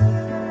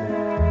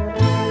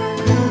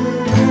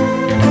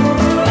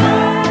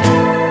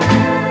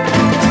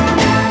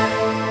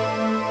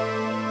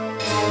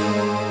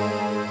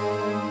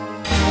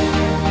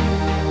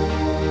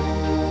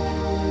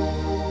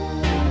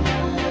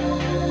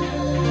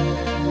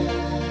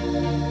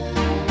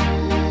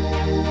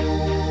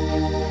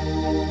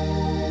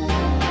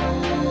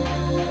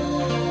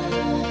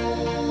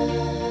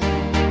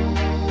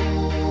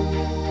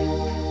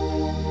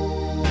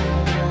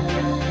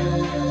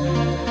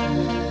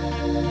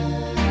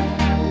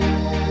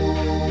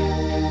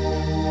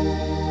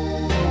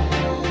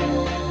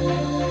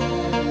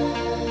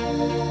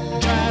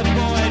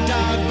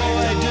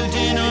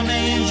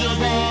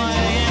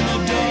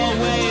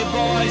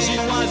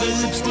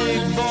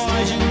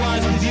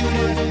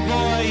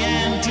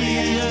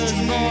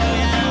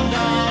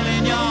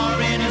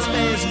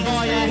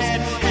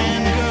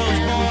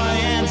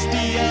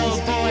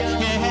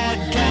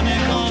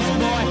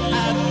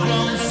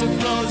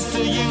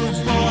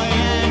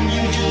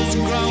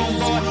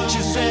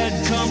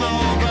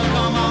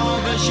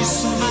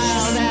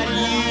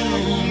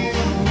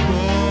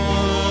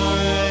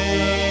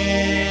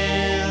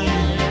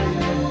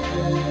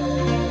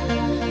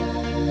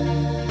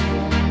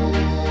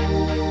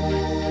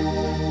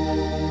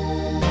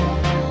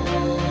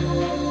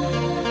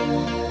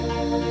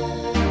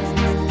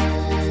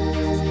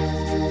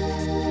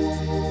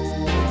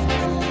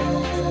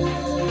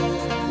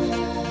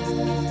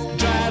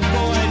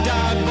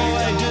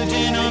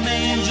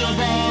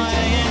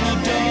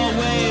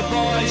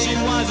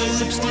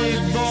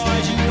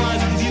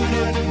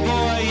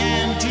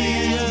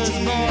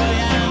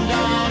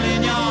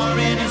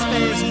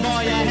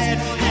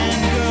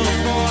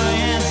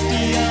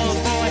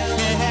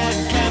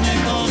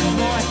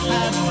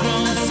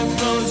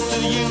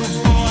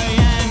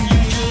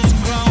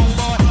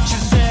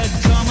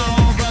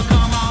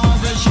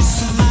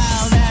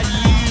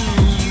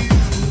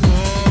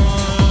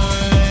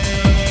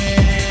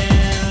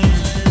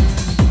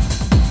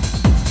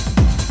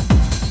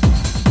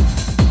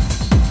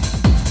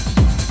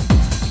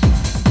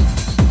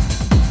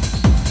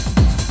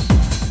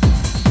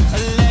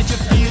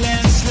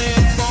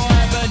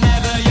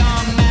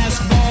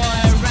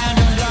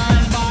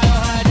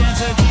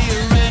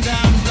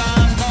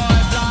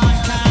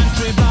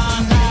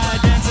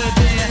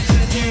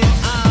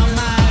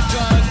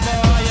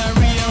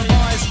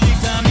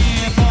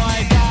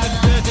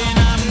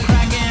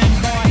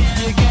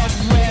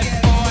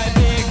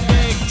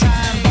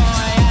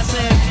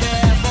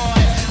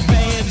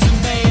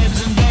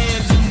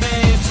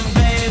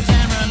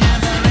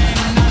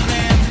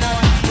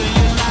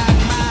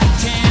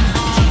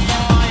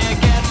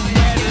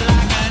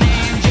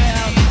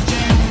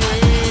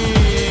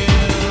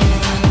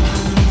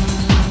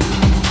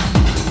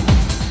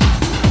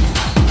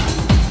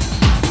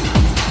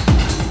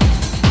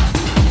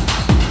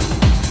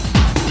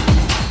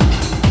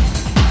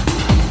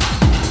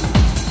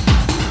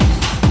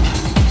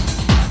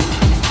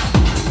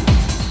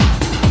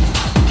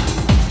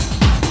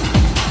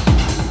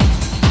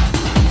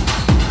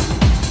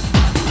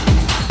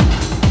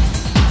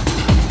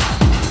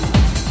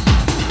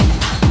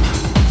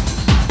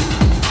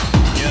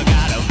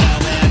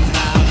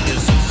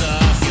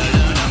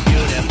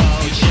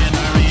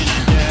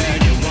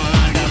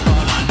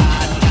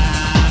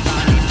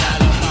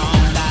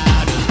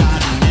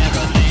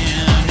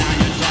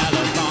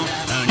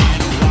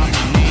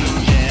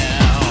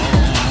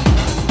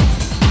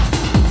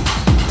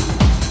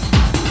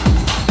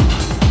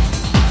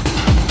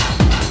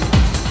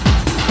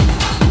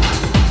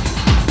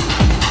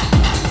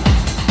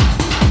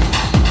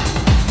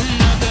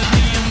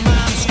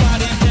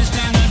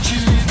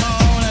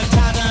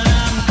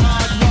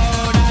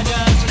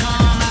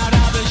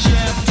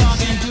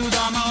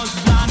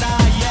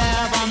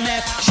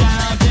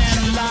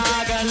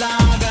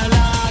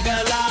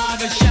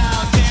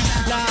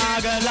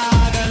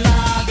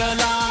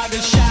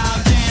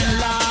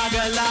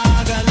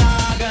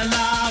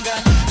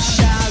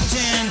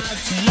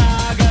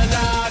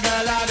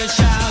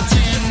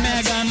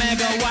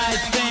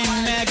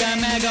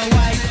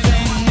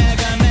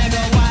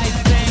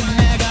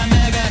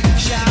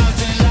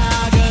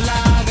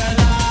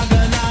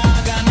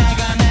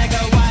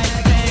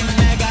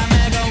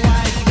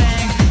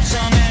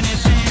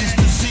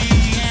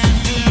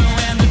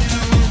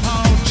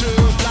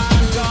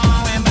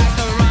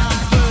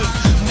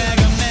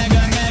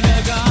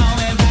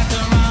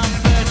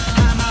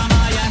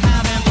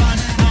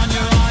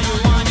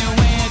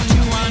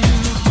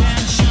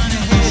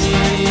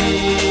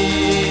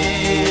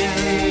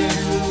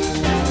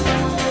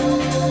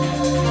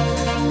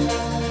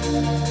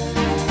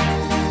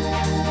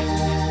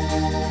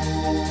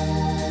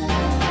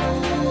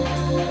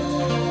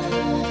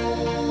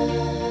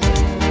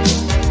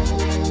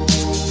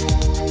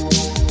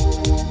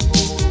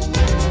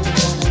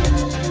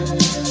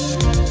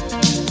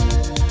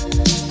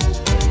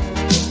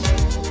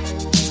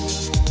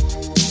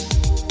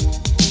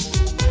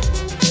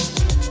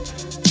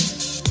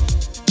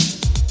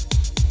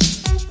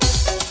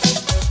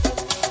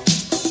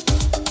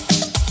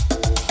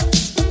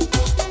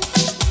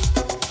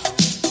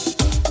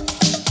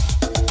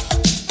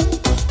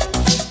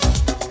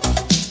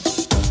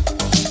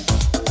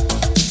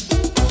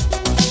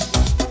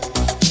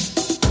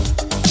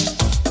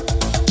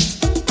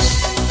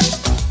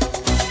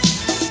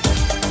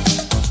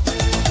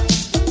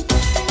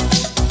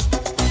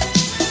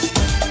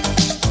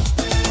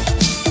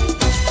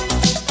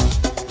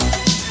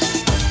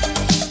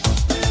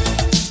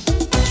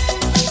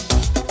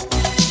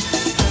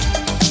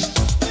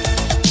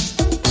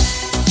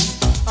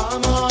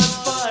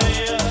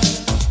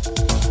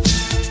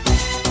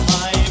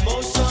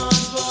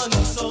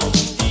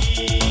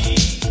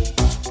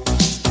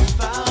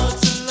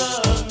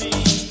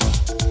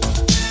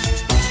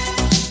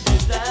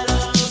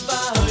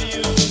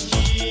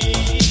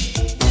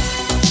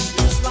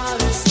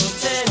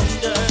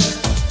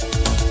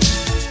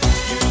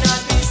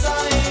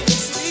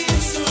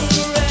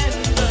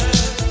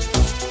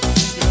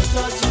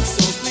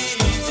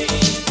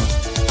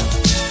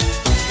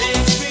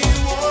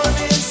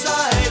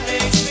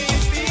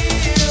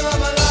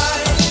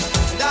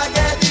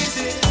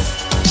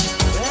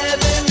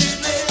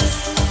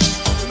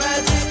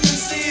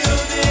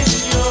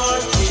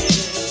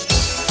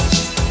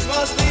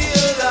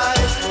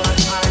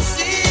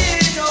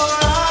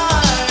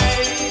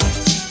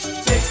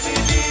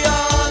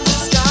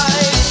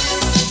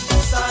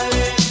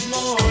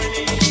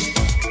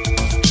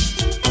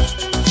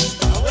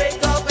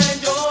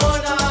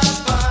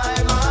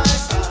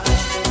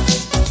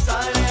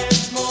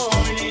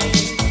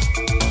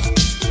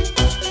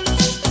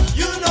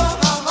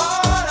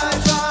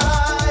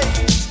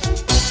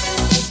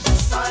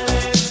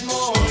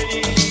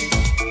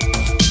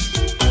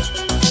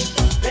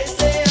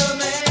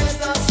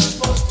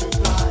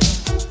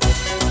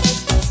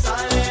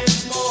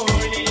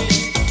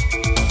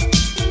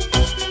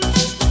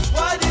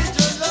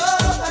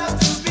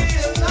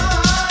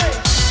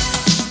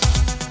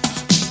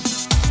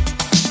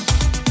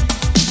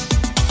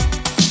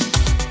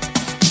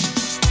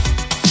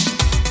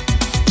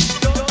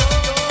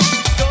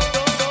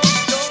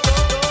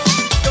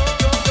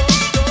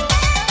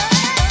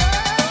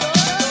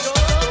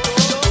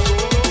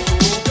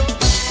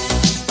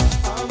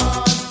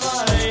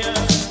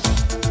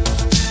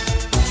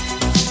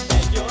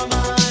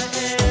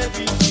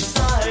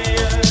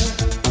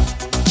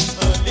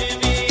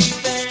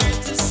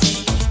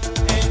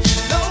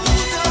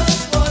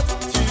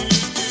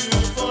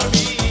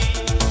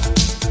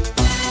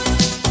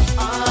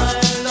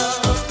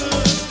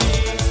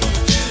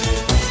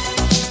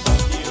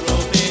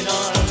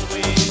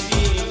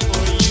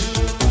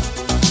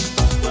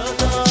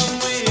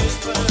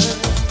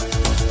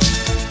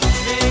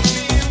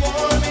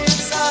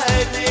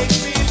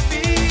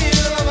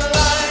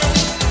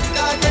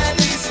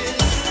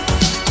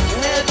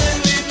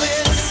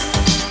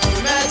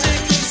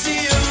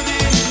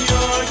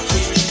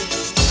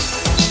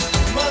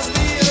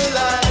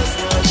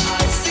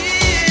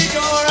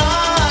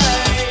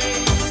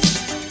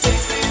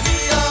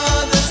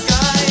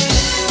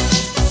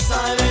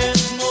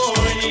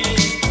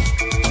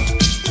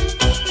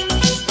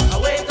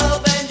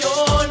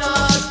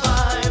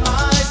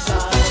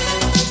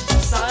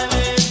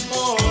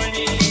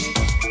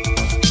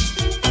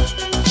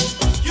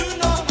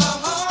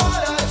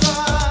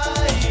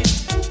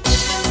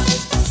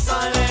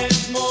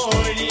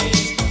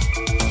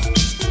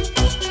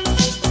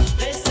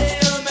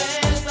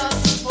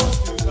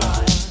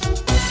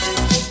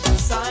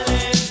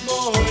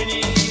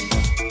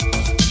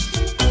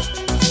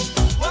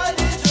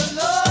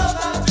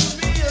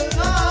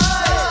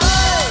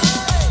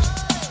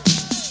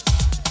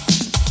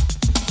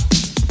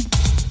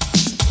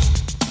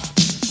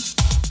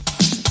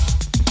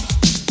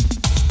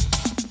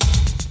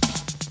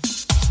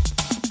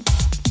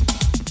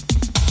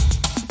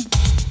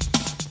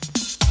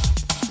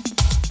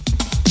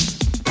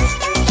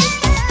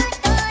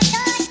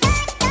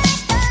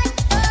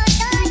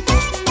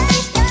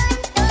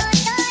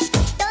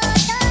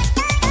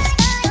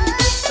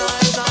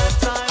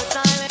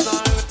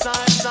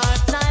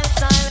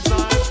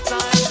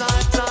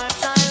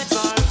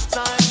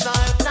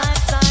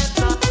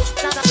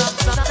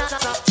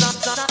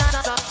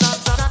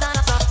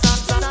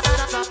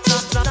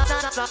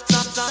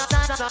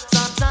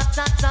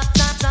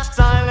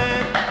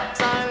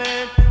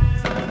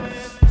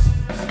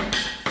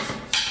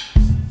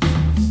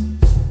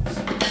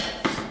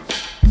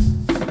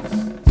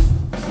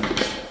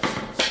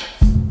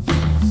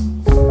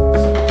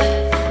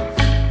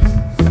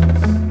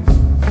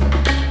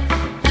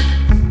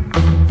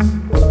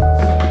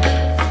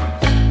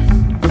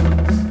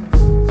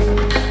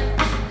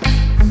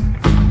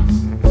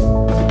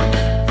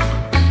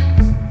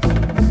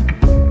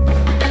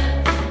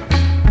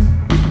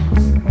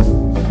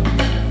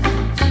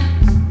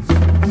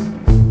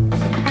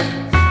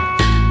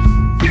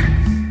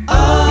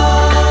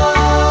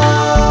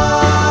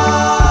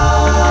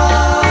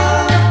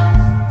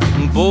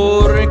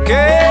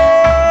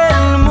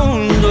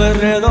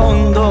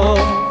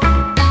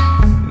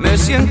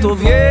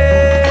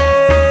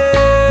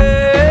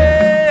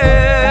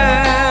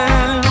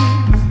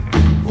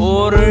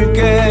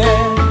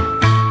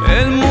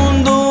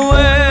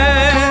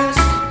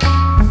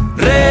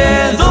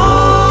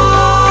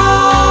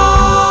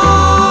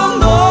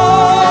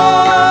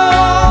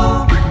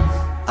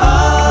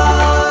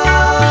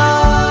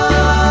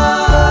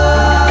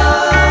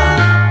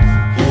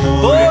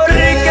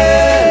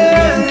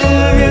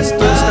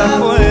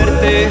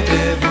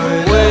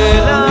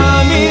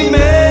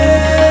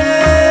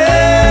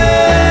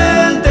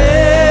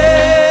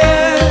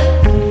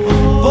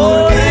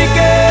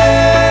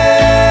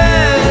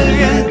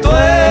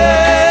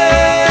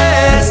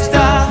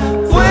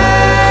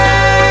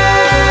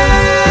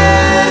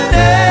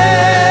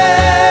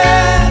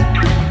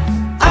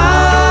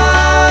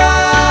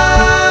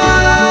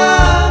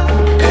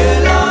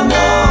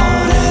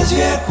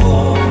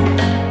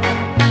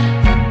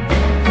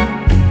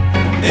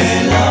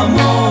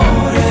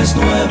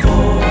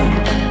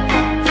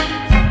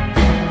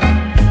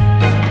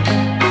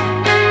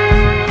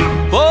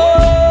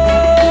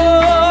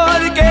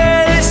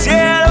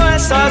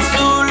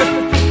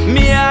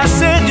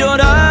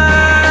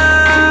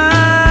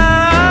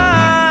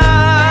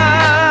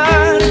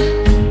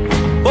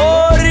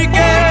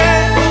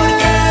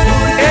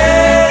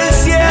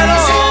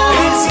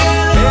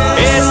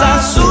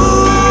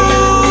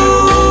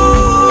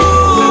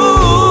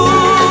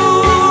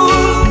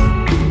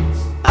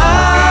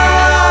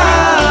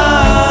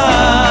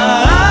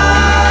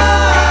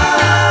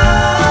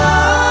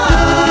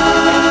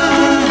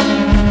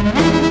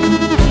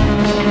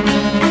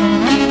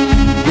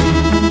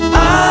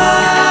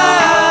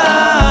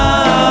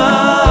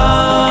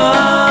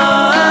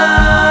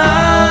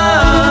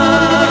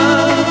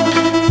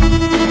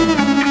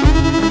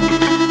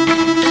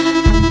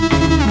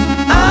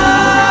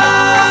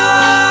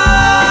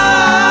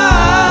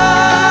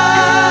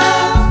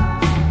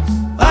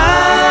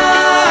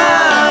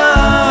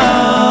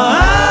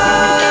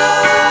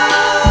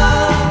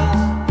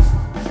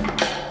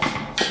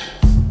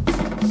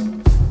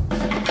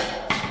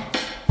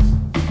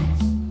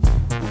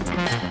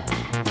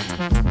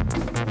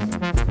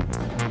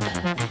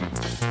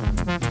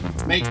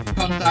 Make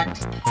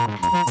contact.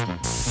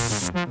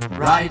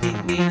 Riding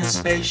in a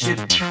spaceship,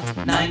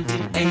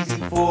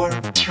 1984.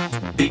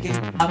 Picking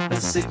up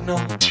a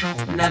signal,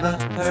 never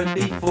heard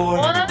before.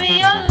 Wanna be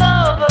a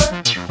lover,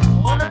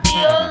 wanna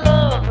be a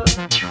lover,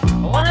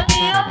 I wanna be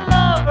a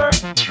lover,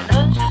 and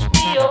not just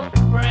be your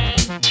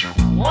friend.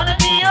 Wanna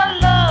be a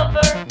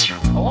lover,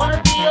 I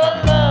wanna be a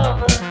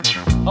lover,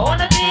 I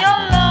wanna be a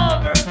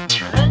lover,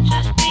 and not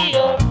just be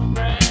your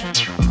friend.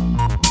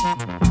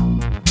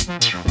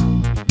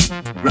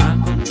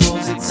 Ground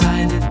controls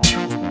excited,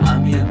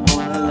 I'm here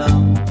all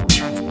alone.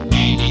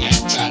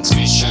 Alien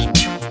transmission.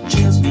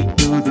 Chills me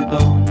through the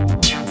bone.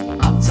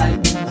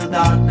 Outside in the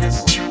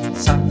darkness,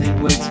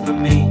 something waits for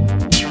me.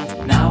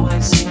 Now I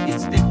see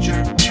its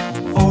picture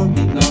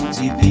forming on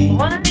TV. I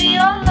wanna be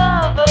your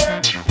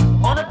lover, I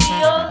wanna be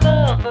your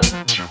lover,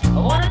 I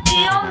wanna be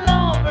your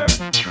lover,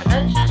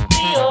 and not just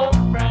be your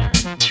friend.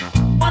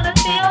 Wanna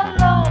be your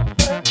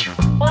lover,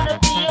 wanna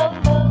be your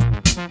lover,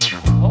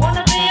 I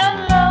wanna be your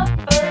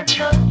lover,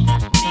 not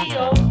just be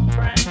your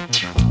friend.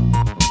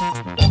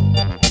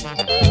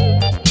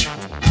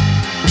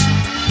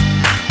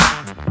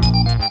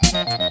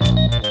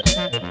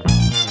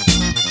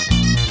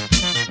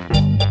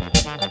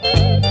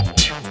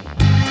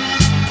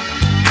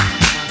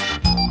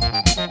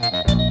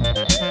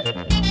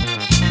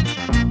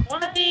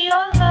 Wanna be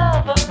your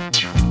lover,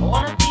 I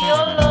wanna be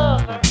your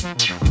lover,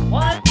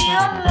 wanna be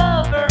your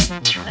lover,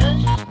 and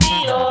just be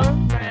your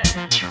friend.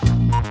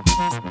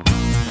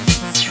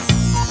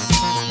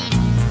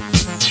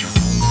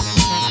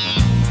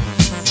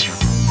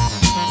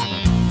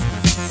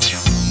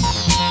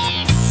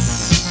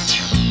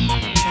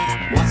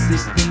 What's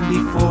this thing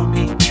before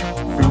me?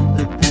 From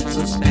the depths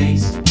of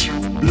space,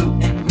 blue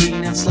and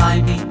green and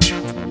slimy.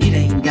 It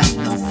ain't got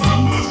no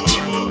face.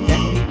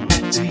 Get me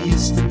back to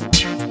Houston,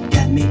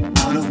 get me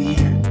out of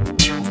here.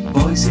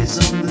 Voices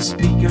on the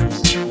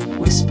speakers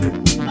whisper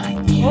in my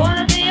ear.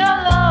 Wanna be your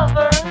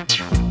lover,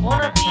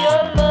 wanna be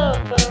your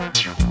lover,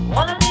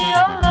 wanna be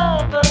your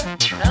lover,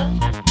 not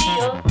just be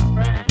your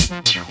friend.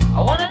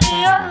 I wanna be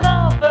your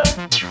lover,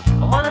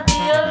 I wanna be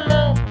your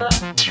lover,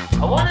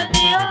 I wanna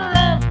be your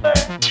lover,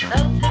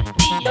 not just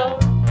be your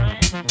friend.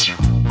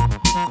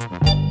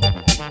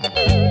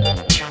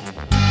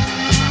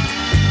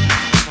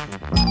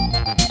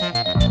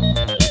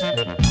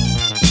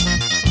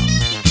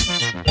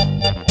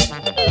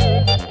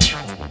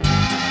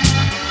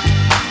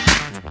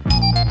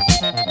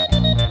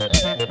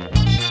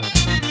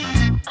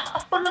 I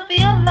wanna be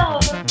your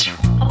lover,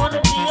 I wanna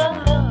be your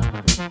lover,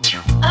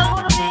 I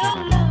wanna be your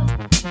lover,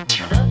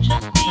 not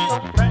just be your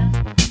friend.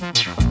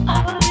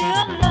 I wanna be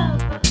your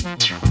lover,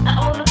 I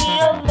wanna be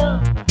your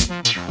lover,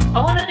 I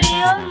wanna be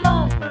your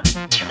lover,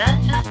 not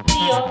just be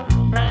your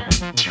friend.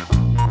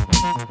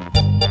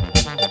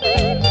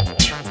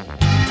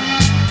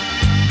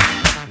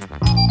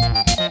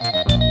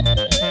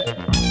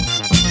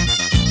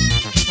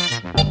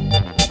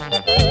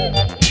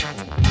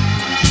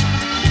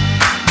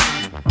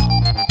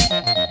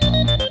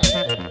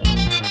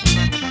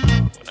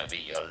 Wanna be your lover, wanna be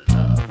your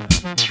lover,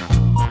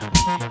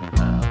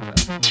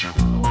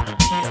 wanna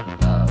be your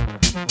lover,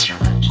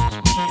 not just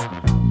be your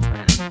friend.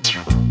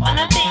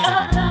 Wanna be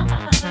your lover,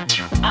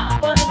 I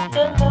wanna be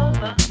your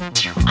lover,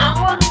 I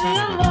wanna be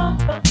your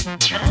lover,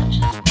 not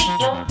just be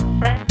your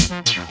friend.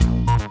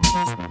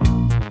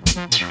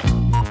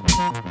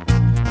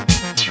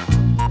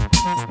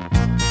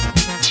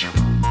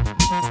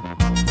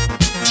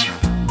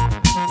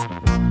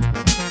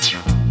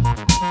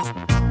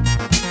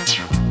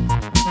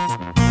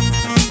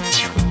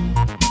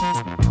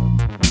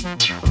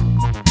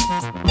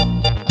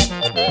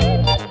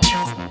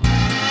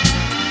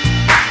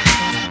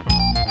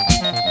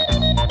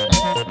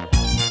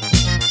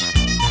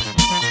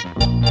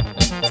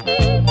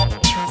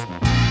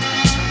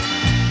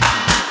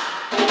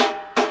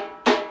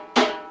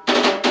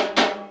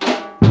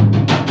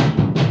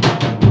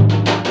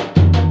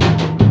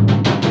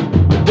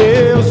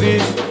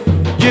 Deuses,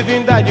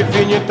 divindade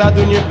infinita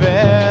do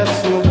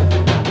universo,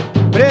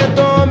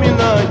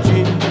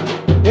 predominante,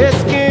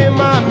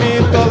 esquema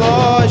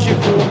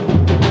mitológico,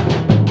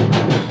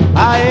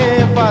 a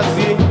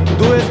ênfase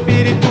do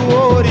espírito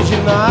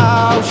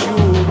original,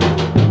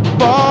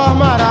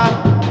 formará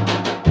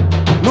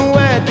no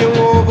Éden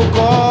um ovo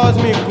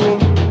cósmico,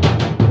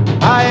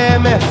 a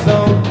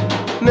emersão,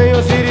 nem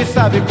Osiris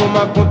sabe como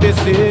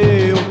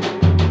aconteceu,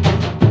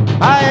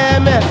 a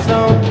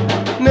emersão,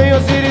 nem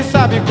Osiris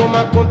sabe como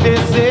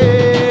aconteceu.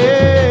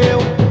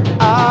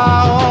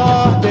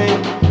 A ordem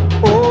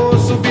ou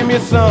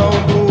submissão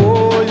do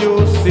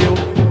olho seu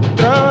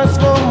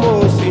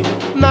transformou-se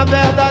na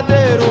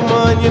verdadeira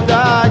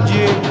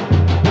humanidade.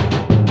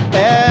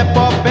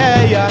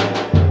 Epopeia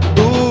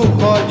do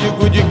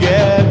código de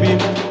Geb.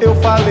 Eu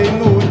falei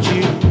Nut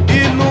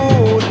e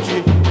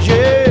Nut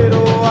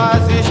gerou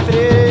as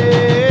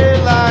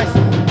estrelas.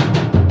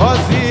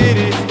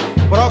 Osíris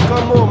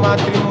proclamou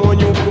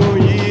matrimônio com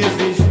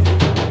Ísis,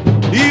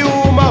 e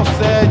o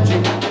Malsete,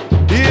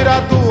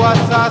 irado,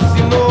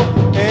 assassinou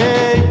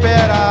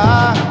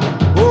Emperor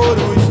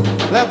Horus,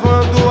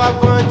 levando a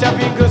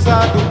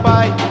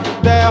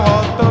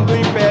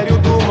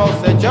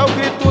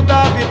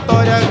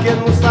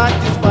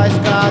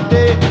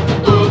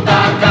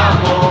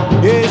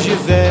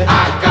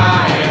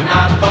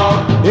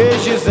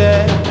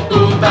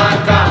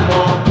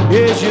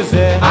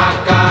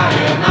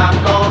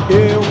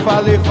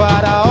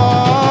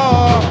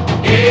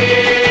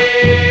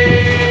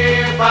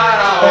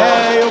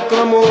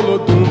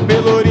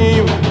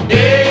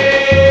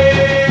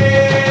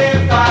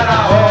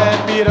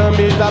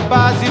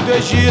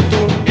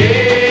Egito.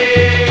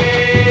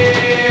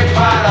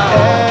 Faraó.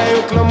 É,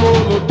 eu clamo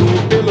Lodum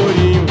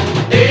Pelourinho.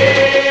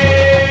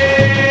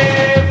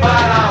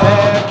 Faraó.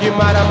 É, que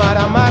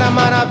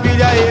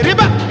maravilha,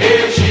 Eriba.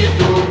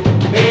 Egito,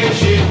 é,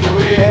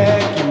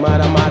 que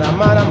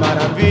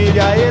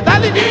maravilha, e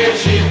dali.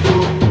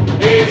 Egito,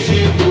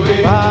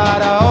 e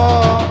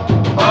Faraó.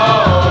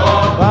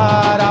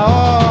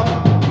 Faraó.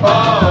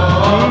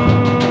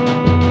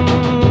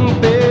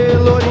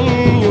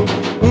 Pelourinho,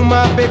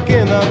 uma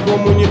pequena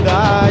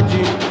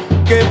comunidade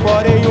que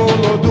porém o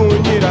Lodum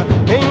unirá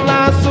em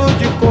laço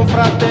de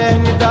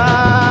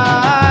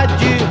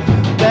confraternidade.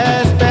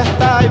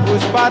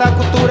 Despertai-vos para a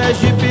cultura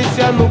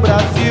egípcia no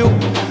Brasil.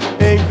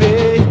 Em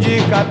vez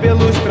de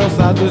cabelos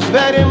trançados,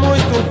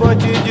 veremos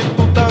turbante de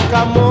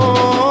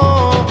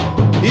Tutankhamon.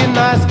 E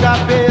nas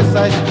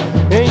cabeças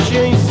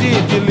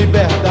enchem-se de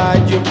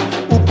liberdade.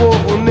 O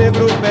povo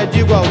negro pede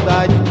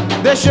igualdade,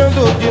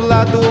 deixando de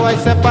lado as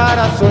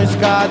separações.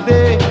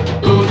 Cadê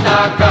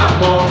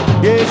Tutankhamon?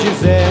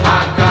 Egizé,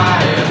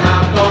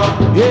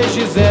 Acaenaton.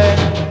 Egizé,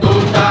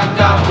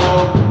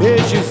 Tutankhamon.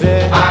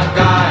 Egizé,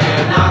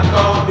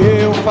 Acaenaton.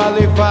 Eu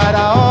falei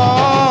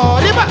Faraó.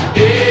 Riba!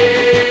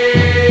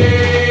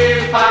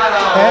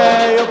 Faraó.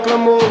 É, eu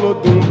clamo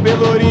Lodum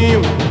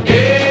Pelourinho.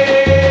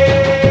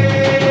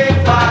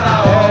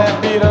 Faraó. É,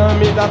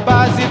 pirâmide da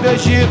base do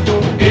Egito.